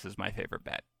is this is my favorite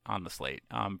bet on the slate,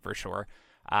 for sure.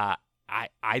 I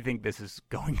think this is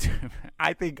going to.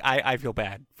 I feel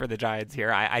bad for the Giants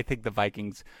here. I think the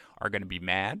Vikings are going to be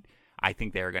mad. I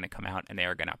think they are going to come out and they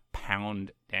are going to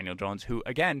pound Daniel Jones, who,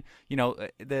 again,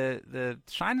 the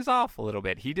shine is off a little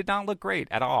bit. He did not look great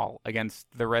at all against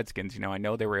the Redskins. I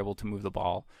know they were able to move the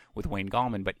ball with Wayne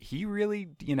Gallman, but he really,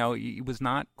 he was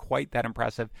not quite that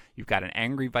impressive. You've got an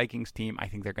angry Vikings team. I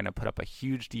think they're going to put up a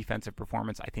huge defensive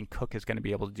performance. I think Cook is going to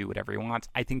be able to do whatever he wants.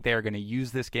 I think they are going to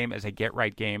use this game as a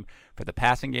get-right game for the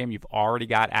passing game. You've already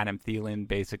got Adam Thielen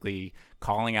basically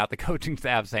calling out the coaching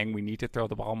staff saying we need to throw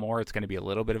the ball more. It's going to be a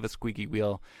little bit of a squeaky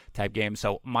wheel type game.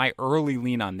 So my early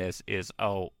lean on this is,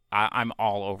 I'm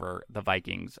all over the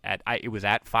Vikings. It was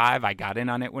at 5. I got in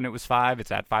on it when it was 5.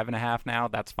 It's at 5.5 now.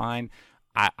 That's fine.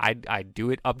 I'd do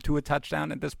it up to a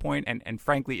touchdown at this point, and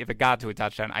frankly, if it got to a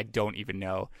touchdown, I don't even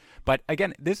know. But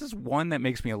again, this is one that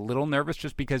makes me a little nervous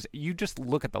just because you just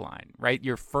look at the line, right?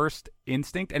 Your first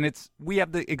instinct, and we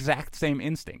have the exact same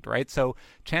instinct, right? So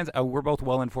we're both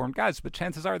well-informed guys, but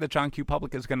chances are that John Q.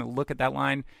 Public is going to look at that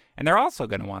line, and they're also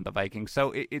going to want the Vikings.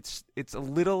 So it's a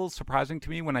little surprising to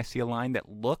me when I see a line that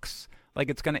looks like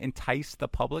it's going to entice the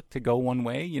public to go one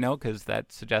way, because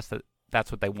that suggests that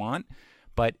that's what they want.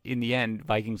 But in the end,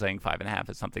 Vikings laying 5.5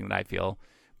 is something that I feel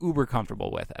uber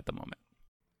comfortable with at the moment.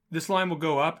 This line will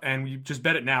go up, and you just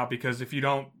bet it now, because if you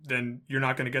don't, then you're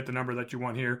not going to get the number that you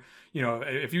want here.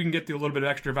 If you can get a little bit of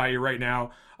extra value right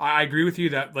now, I agree with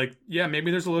you that,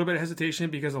 maybe there's a little bit of hesitation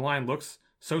because the line looks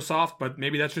so soft, but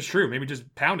maybe that's just true. Maybe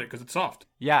just pound it because it's soft.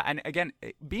 Yeah, and again,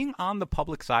 being on the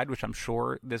public side, which I'm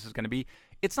sure this is going to be,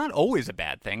 it's not always a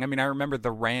bad thing. I mean, I remember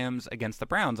the Rams against the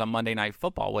Browns on Monday Night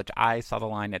Football, which I saw the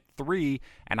line at 3,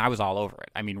 and I was all over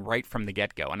it. I mean, right from the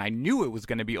get-go. And I knew it was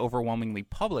going to be overwhelmingly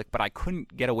public, but I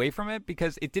couldn't get away from it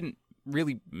because it didn't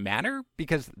really matter,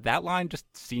 because that line just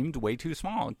seemed way too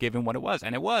small given what it was.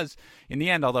 And it was in the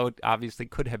end, although it obviously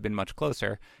could have been much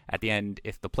closer at the end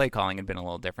if the play calling had been a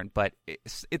little different. But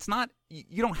it's not,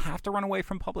 you don't have to run away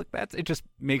from public bets. It just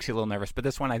makes you a little nervous. But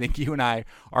this one, I think you and I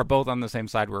are both on the same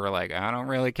side where we're like, I don't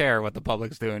really care what the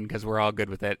public's doing because we're all good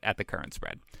with it at the current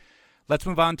spread. Let's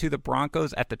move on to the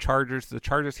Broncos at the Chargers. The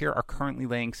Chargers here are currently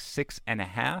laying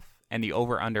 6.5. And the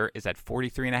over-under is at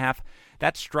 43.5.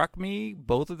 That struck me,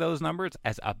 both of those numbers,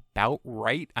 as about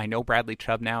right. I know Bradley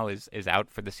Chubb now is out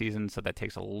for the season, so that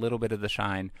takes a little bit of the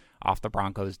shine off the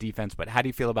Broncos defense. But how do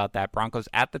you feel about that? Broncos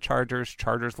at the Chargers.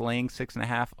 Chargers laying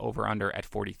 6.5, over-under at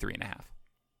 43.5.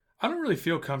 I don't really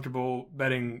feel comfortable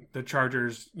betting the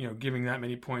Chargers, giving that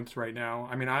many points right now.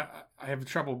 I mean, I have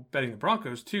trouble betting the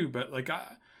Broncos too, but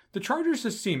the Chargers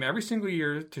just seem every single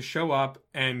year to show up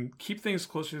and keep things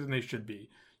closer than they should be.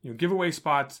 Give away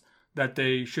spots that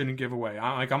they shouldn't give away.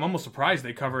 I'm almost surprised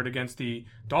they covered against the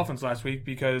Dolphins last week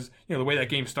because, the way that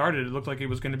game started, it looked like it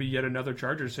was going to be yet another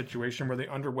Chargers situation where they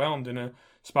underwhelmed in a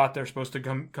spot they're supposed to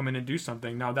come in and do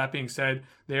something. Now, that being said,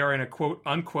 they are in a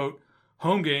quote-unquote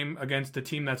home game against a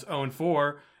team that's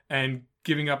 0-4 and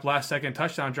giving up last-second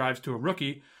touchdown drives to a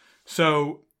rookie.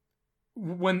 So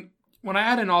when I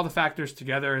add in all the factors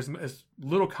together, as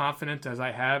little confidence as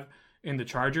I have in the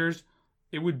Chargers,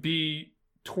 it would be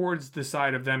towards the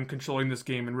side of them controlling this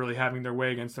game and really having their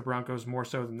way against the Broncos more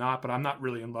so than not, but I'm not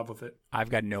really in love with it.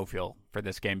 I've got no feel for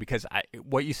this game because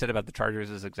what you said about the Chargers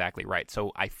is exactly right.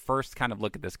 So I first kind of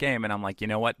look at this game and I'm like, you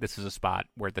know what? This is a spot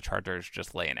where the Chargers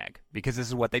just lay an egg because this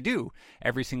is what they do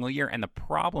every single year. And the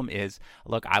problem is,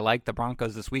 look, I like the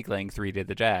Broncos this week laying 3 to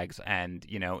the Jags. And,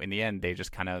 in the end, they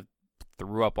just kind of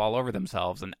threw up all over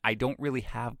themselves, and I don't really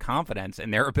have confidence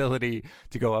in their ability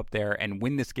to go up there and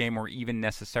win this game or even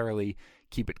necessarily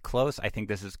keep it close. I think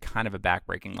this is kind of a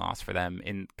backbreaking loss for them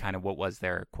in kind of what was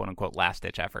their quote-unquote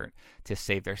last-ditch effort to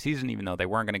save their season, even though they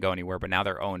weren't going to go anywhere, but now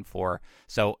they're 0-4.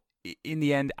 So in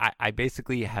the end, I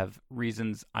basically have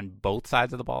reasons on both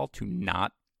sides of the ball to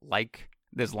not like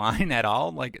this line at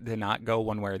all, to not go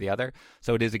one way or the other.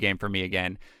 So it is a game for me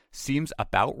again. Seems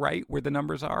about right where the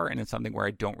numbers are, and it's something where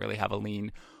I don't really have a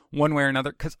lean one way or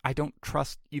another because I don't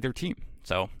trust either team.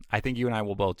 So I think you and I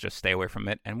will both just stay away from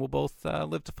it, and we'll both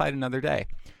live to fight another day.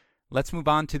 Let's move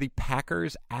on to the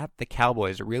Packers at the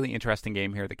Cowboys. A really interesting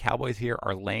game here. The Cowboys here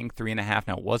are laying 3.5.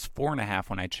 Now, it was 4.5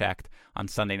 when I checked on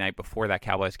Sunday night before that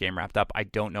Cowboys game wrapped up. I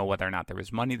don't know whether or not there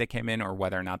was money that came in or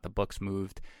whether or not the books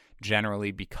moved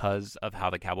generally because of how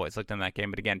the Cowboys looked in that game.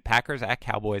 But again, Packers at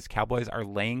Cowboys. Cowboys are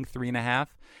laying 3.5,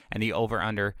 and the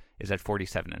over-under is at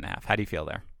 47.5. How do you feel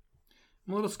there?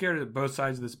 I'm a little scared of both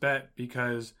sides of this bet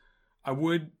because I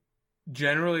would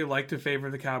generally like to favor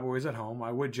the Cowboys at home.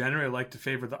 I would generally like to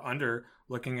favor the under,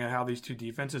 looking at how these two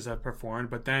defenses have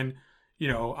performed. But then,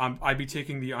 I'd be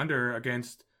taking the under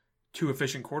against two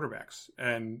efficient quarterbacks.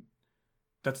 And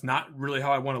that's not really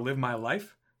how I want to live my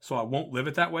life. So I won't live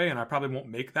it that way, and I probably won't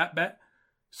make that bet.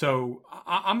 So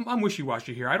I'm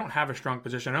wishy-washy here. I don't have a strong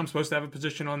position. I'm supposed to have a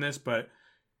position on this, but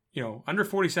under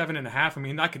 47.5, I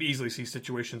mean, I could easily see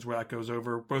situations where that goes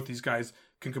over. Both these guys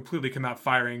can completely come out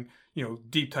firing,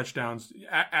 deep touchdowns,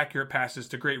 accurate passes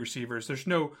to great receivers. There's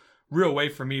no real way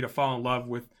for me to fall in love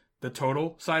with the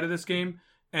total side of this game.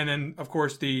 And then, of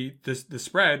course, the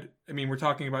spread. I mean, we're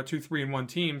talking about 2, 3-1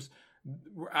 teams.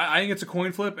 I think it's a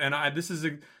coin flip, and this is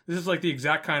like the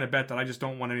exact kind of bet that I just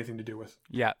don't want anything to do with.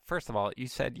 Yeah, first of all, you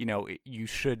said, you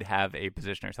should have a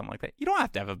position or something like that. You don't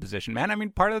have to have a position, man. I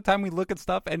mean, part of the time we look at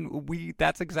stuff, and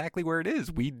that's exactly where it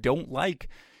is. We don't like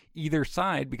either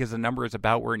side because the number is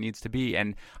about where it needs to be.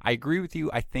 And I agree with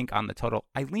you, I think, on the total.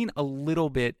 I lean a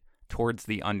little bit towards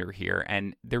the under here,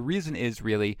 and the reason is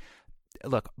really,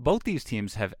 look, both these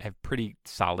teams have pretty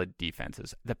solid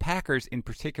defenses. The Packers, in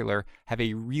particular, have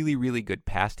a really, really good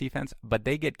pass defense, but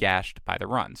they get gashed by the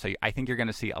run. So I think you're going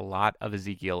to see a lot of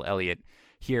Ezekiel Elliott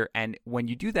here. And when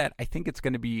you do that, I think it's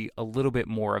going to be a little bit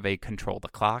more of a control the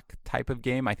clock type of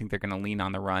game. I think they're going to lean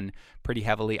on the run pretty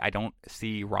heavily. I don't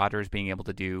see Rodgers being able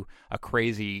to do a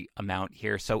crazy amount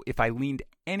here. So if I leaned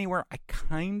anywhere, I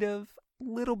kind of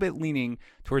little bit leaning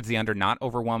towards the under, not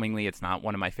overwhelmingly. It's not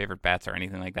one of my favorite bets or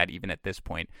anything like that, even at this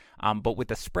point. But with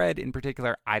the spread in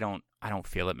particular, I don't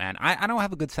feel it, man. I don't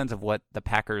have a good sense of what the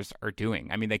Packers are doing.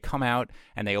 I mean, they come out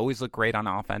and they always look great on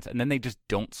offense, and then they just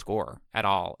don't score at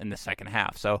all in the second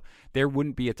half. So there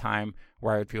wouldn't be a time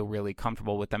where I would feel really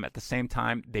comfortable with them. At the same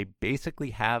time, they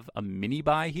basically have a mini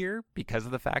bye here because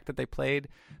of the fact that they played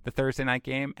the Thursday night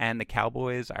game, and the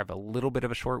Cowboys have a little bit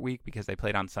of a short week because they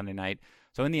played on Sunday night.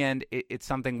 So in the end, it's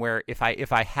something where if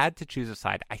I had to choose a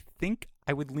side, I think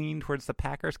I would lean towards the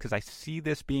Packers because I see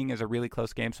this being as a really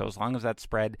close game. So as long as that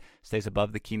spread stays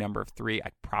above the key number of 3,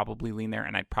 I'd probably lean there,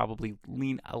 and I'd probably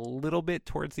lean a little bit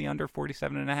towards the under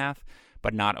 47.5,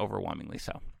 but not overwhelmingly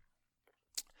so.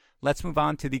 Let's move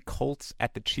on to the Colts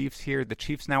at the Chiefs here. The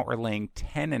Chiefs now are laying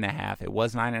 10.5. It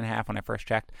was 9.5 when I first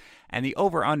checked. And the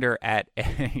over-under at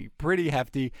a pretty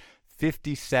hefty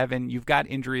 57. You've got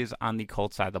injuries on the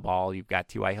Colts side of the ball. You've got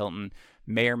T.Y. Hilton,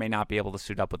 may or may not be able to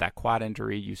suit up with that quad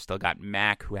injury. You still got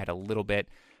Mack, who had a little bit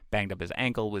banged up his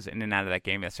ankle, was in and out of that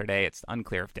game yesterday. It's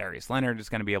unclear if Darius Leonard is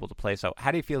going to be able to play. So how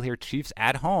do you feel here? Chiefs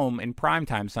at home in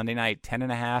primetime Sunday night,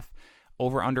 10.5,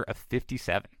 over-under of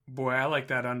 57. Boy, I like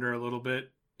that under a little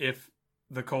bit. If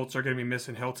the Colts are going to be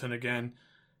missing Hilton again,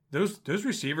 those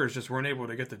receivers just weren't able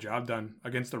to get the job done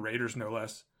against the Raiders, no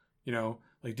less. You know,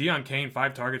 like Deion Kane,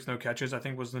 5 targets, no catches, I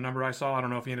think was the number I saw. I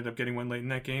don't know if he ended up getting one late in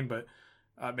that game, but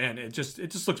man, it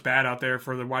just looks bad out there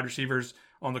for the wide receivers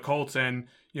on the Colts. And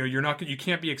you know, you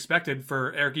can't be expected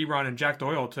for Eric Ebron and Jack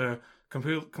Doyle to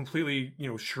completely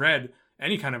shred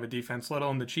any kind of a defense, let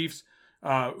alone the Chiefs,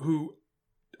 who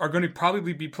are going to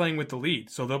probably be playing with the lead.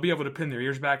 So they'll be able to pin their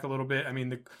ears back a little bit. I mean,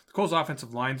 the Colts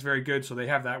offensive line is very good, so they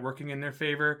have that working in their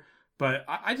favor. But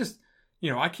I just,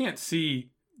 I can't see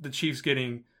the Chiefs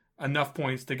getting enough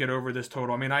points to get over this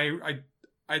total. I mean,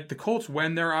 the Colts,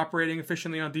 when they're operating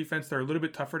efficiently on defense, they're a little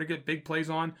bit tougher to get big plays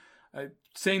on.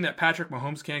 Saying that Patrick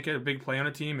Mahomes can't get a big play on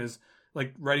a team is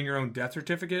like writing your own death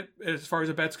certificate as far as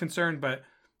a bet's concerned. But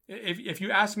if you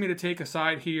ask me to take a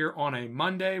side here on a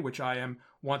Monday, which I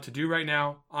want to do right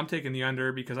now, I'm taking the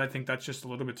under because I think that's just a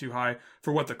little bit too high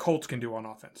for what the Colts can do on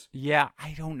offense. Yeah,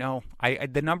 I don't know.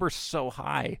 The number's so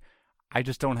high, I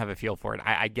just don't have a feel for it.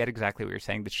 I get exactly what you're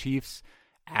saying. The Chiefs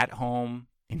at home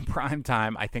in prime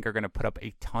time, I think, are going to put up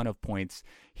a ton of points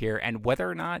here. And whether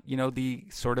or not, the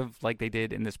sort of like they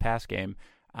did in this past game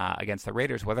against the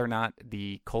Raiders, whether or not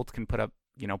the Colts can put up,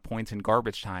 points in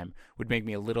garbage time would make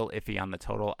me a little iffy on the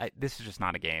total. This is just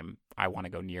not a game I want to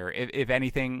go near. If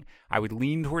anything, I would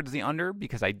lean towards the under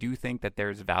because I do think that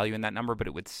there's value in that number, but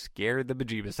it would scare the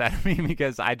bejeebus out of me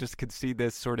because I just could see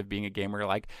this sort of being a game where you're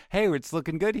like, hey, it's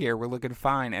looking good here. We're looking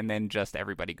fine. And then just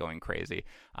everybody going crazy.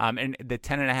 And the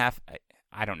 10.5,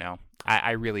 I don't know.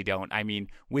 I really don't. I mean,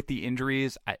 with the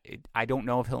injuries, I don't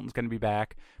know if Hilton's going to be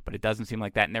back, but it doesn't seem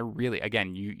like that. And they're really,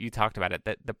 again, you talked about it,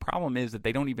 that the problem is that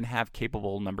they don't even have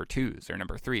capable number 2s or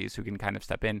number 3s who can kind of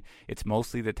step in. It's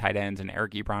mostly the tight ends, and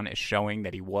Eric Ebron is showing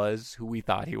that he was who we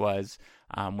thought he was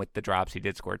with the drops. He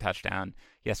did score a touchdown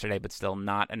yesterday, but still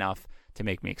not enough to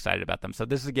make me excited about them. So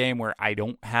this is a game where I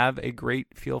don't have a great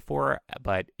feel for,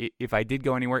 but if I did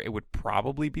go anywhere, it would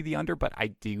probably be the under, but I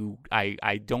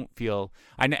don't feel,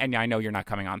 and I know you're not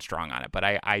coming on strong on it, but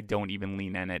I don't even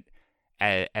lean in it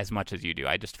as much as you do.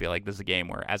 I just feel like this is a game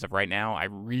where, as of right now, I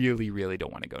really, really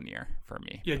don't want to go near for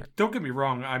me. Yeah, don't get me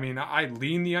wrong. I mean, I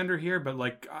lean the under here, but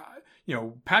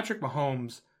Patrick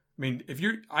Mahomes, I mean,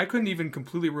 I couldn't even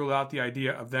completely rule out the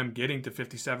idea of them getting to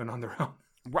 57 on their own.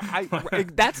 Right,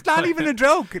 that's not even a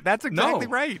joke. That's exactly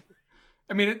right.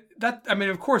 I mean,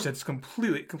 of course, it's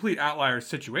complete outlier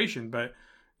situation, but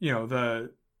the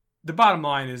bottom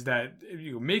line is that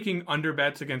making under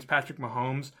bets against Patrick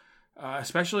Mahomes,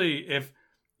 especially if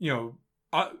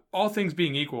all things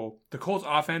being equal, the Colts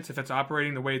offense, if it's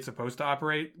operating the way it's supposed to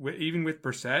operate, even with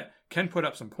Brissett, can put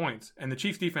up some points, and the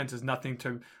Chiefs defense is nothing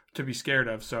to be scared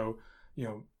of. So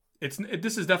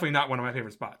this is definitely not one of my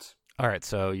favorite spots. All right,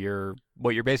 so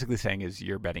what you're basically saying is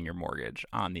you're betting your mortgage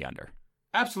on the under.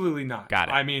 Absolutely not. Got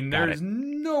it. I mean, there's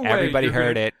no way. Everybody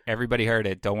heard it. Everybody heard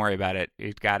it. Don't worry about it.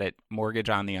 He's got it. Mortgage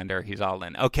on the under. He's all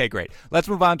in. Okay, great. Let's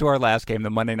move on to our last game, the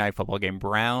Monday Night Football game.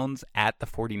 Browns at the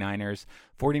 49ers.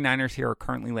 49ers here are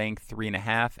currently laying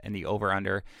 3.5, and the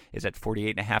over-under is at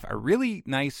 48.5. A really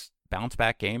nice bounce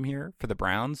back game here for the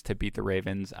Browns to beat the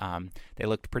Ravens. They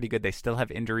looked pretty good. They still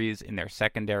have injuries in their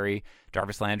secondary.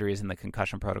 Jarvis Landry is in the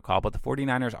concussion protocol, but the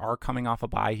 49ers are coming off a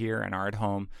bye here and are at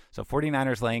home. So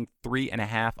 49ers laying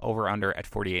 3.5 over under at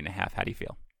 48.5. How do you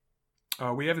feel?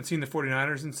 We haven't seen the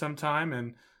 49ers in some time,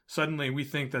 and suddenly we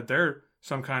think that they're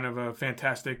some kind of a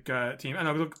fantastic team. I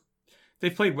know, look,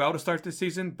 they've played well to start this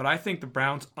season, but I think the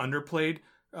Browns underplayed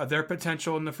their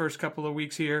potential in the first couple of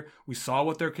weeks here. We saw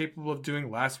what they're capable of doing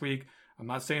last week. I'm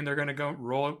not saying they're going to go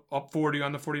roll up 40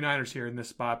 on the 49ers here in this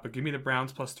spot, but give me the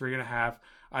Browns plus 3.5.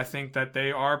 I think that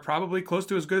they are probably close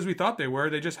to as good as we thought they were.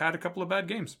 They just had a couple of bad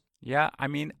games. Yeah, I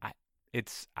mean, I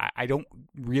don't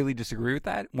really disagree with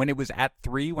that. When it was at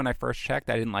 3, when I first checked,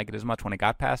 I didn't like it as much. When it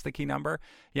got past the key number,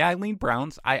 yeah, I lean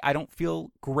Browns. I don't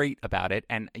feel great about it.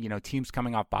 And, teams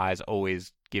coming off buys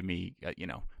always give me,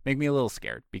 make me a little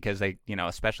scared because they,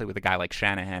 especially with a guy like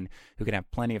Shanahan who can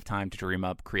have plenty of time to dream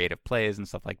up creative plays and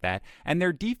stuff like that. And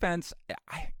their defense,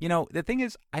 the thing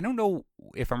is, I don't know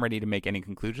if I'm ready to make any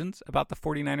conclusions about the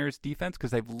 49ers defense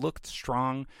because they've looked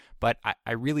strong, but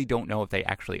I really don't know if they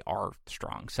actually are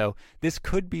strong. So this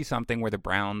could be something where the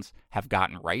Browns have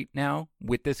gotten right now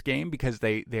with this game because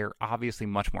they're obviously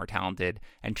much more talented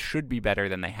and should be better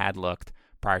than they had looked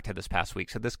prior to this past week.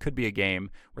 So this could be a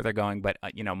game where they're going, but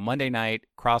Monday night,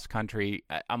 cross country,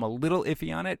 I'm a little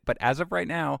iffy on it, but as of right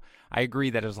now, I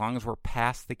agree that as long as we're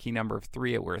past the key number of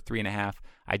 3, we're at 3.5,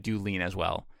 I do lean as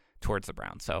well towards the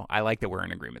Browns. So I like that we're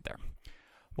in agreement there.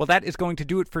 Well, that is going to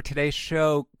do it for today's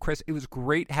show. Chris, it was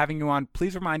great having you on.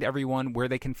 Please remind everyone where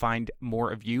they can find more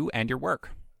of you and your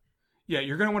work. Yeah,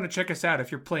 you're going to want to check us out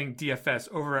if you're playing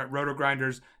DFS over at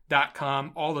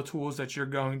rotogrinders.com. All the tools that you're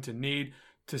going to need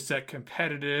to set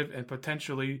competitive and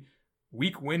potentially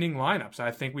week-winning lineups.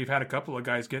 I think we've had a couple of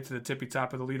guys get to the tippy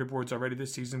top of the leaderboards already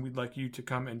this season. We'd like you to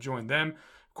come and join them.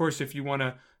 Of course, if you want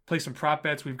to play some prop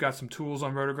bets, we've got some tools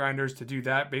on RotoGrinders to do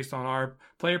that based on our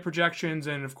player projections.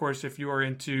 And of course, if you are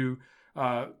into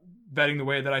betting the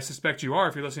way that I suspect you are,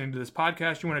 if you're listening to this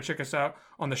podcast, you want to check us out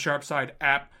on the Sharpside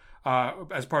app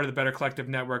as part of the Better Collective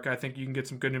Network. I think you can get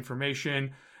some good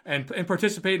information and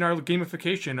participate in our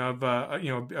gamification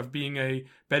of being a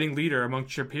betting leader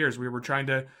amongst your peers. We were trying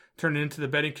to turn it into the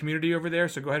betting community over there,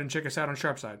 so go ahead and check us out on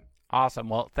Sharpside. Awesome.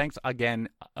 Well, thanks again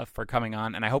for coming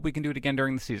on, and I hope we can do it again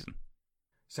during the season.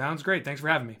 Sounds great. Thanks for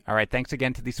having me. All right. Thanks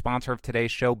again to the sponsor of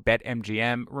today's show,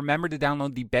 BetMGM. Remember to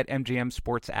download the BetMGM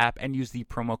Sports app and use the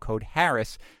promo code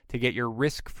Harris to get your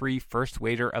risk-free first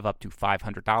wager of up to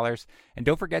 $500. And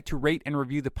don't forget to rate and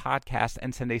review the podcast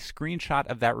and send a screenshot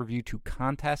of that review to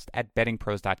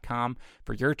contest@bettingpros.com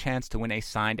for your chance to win a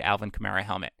signed Alvin Kamara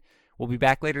helmet. We'll be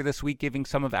back later this week giving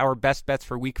some of our best bets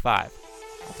for Week 5.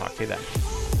 I'll talk to you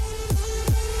then.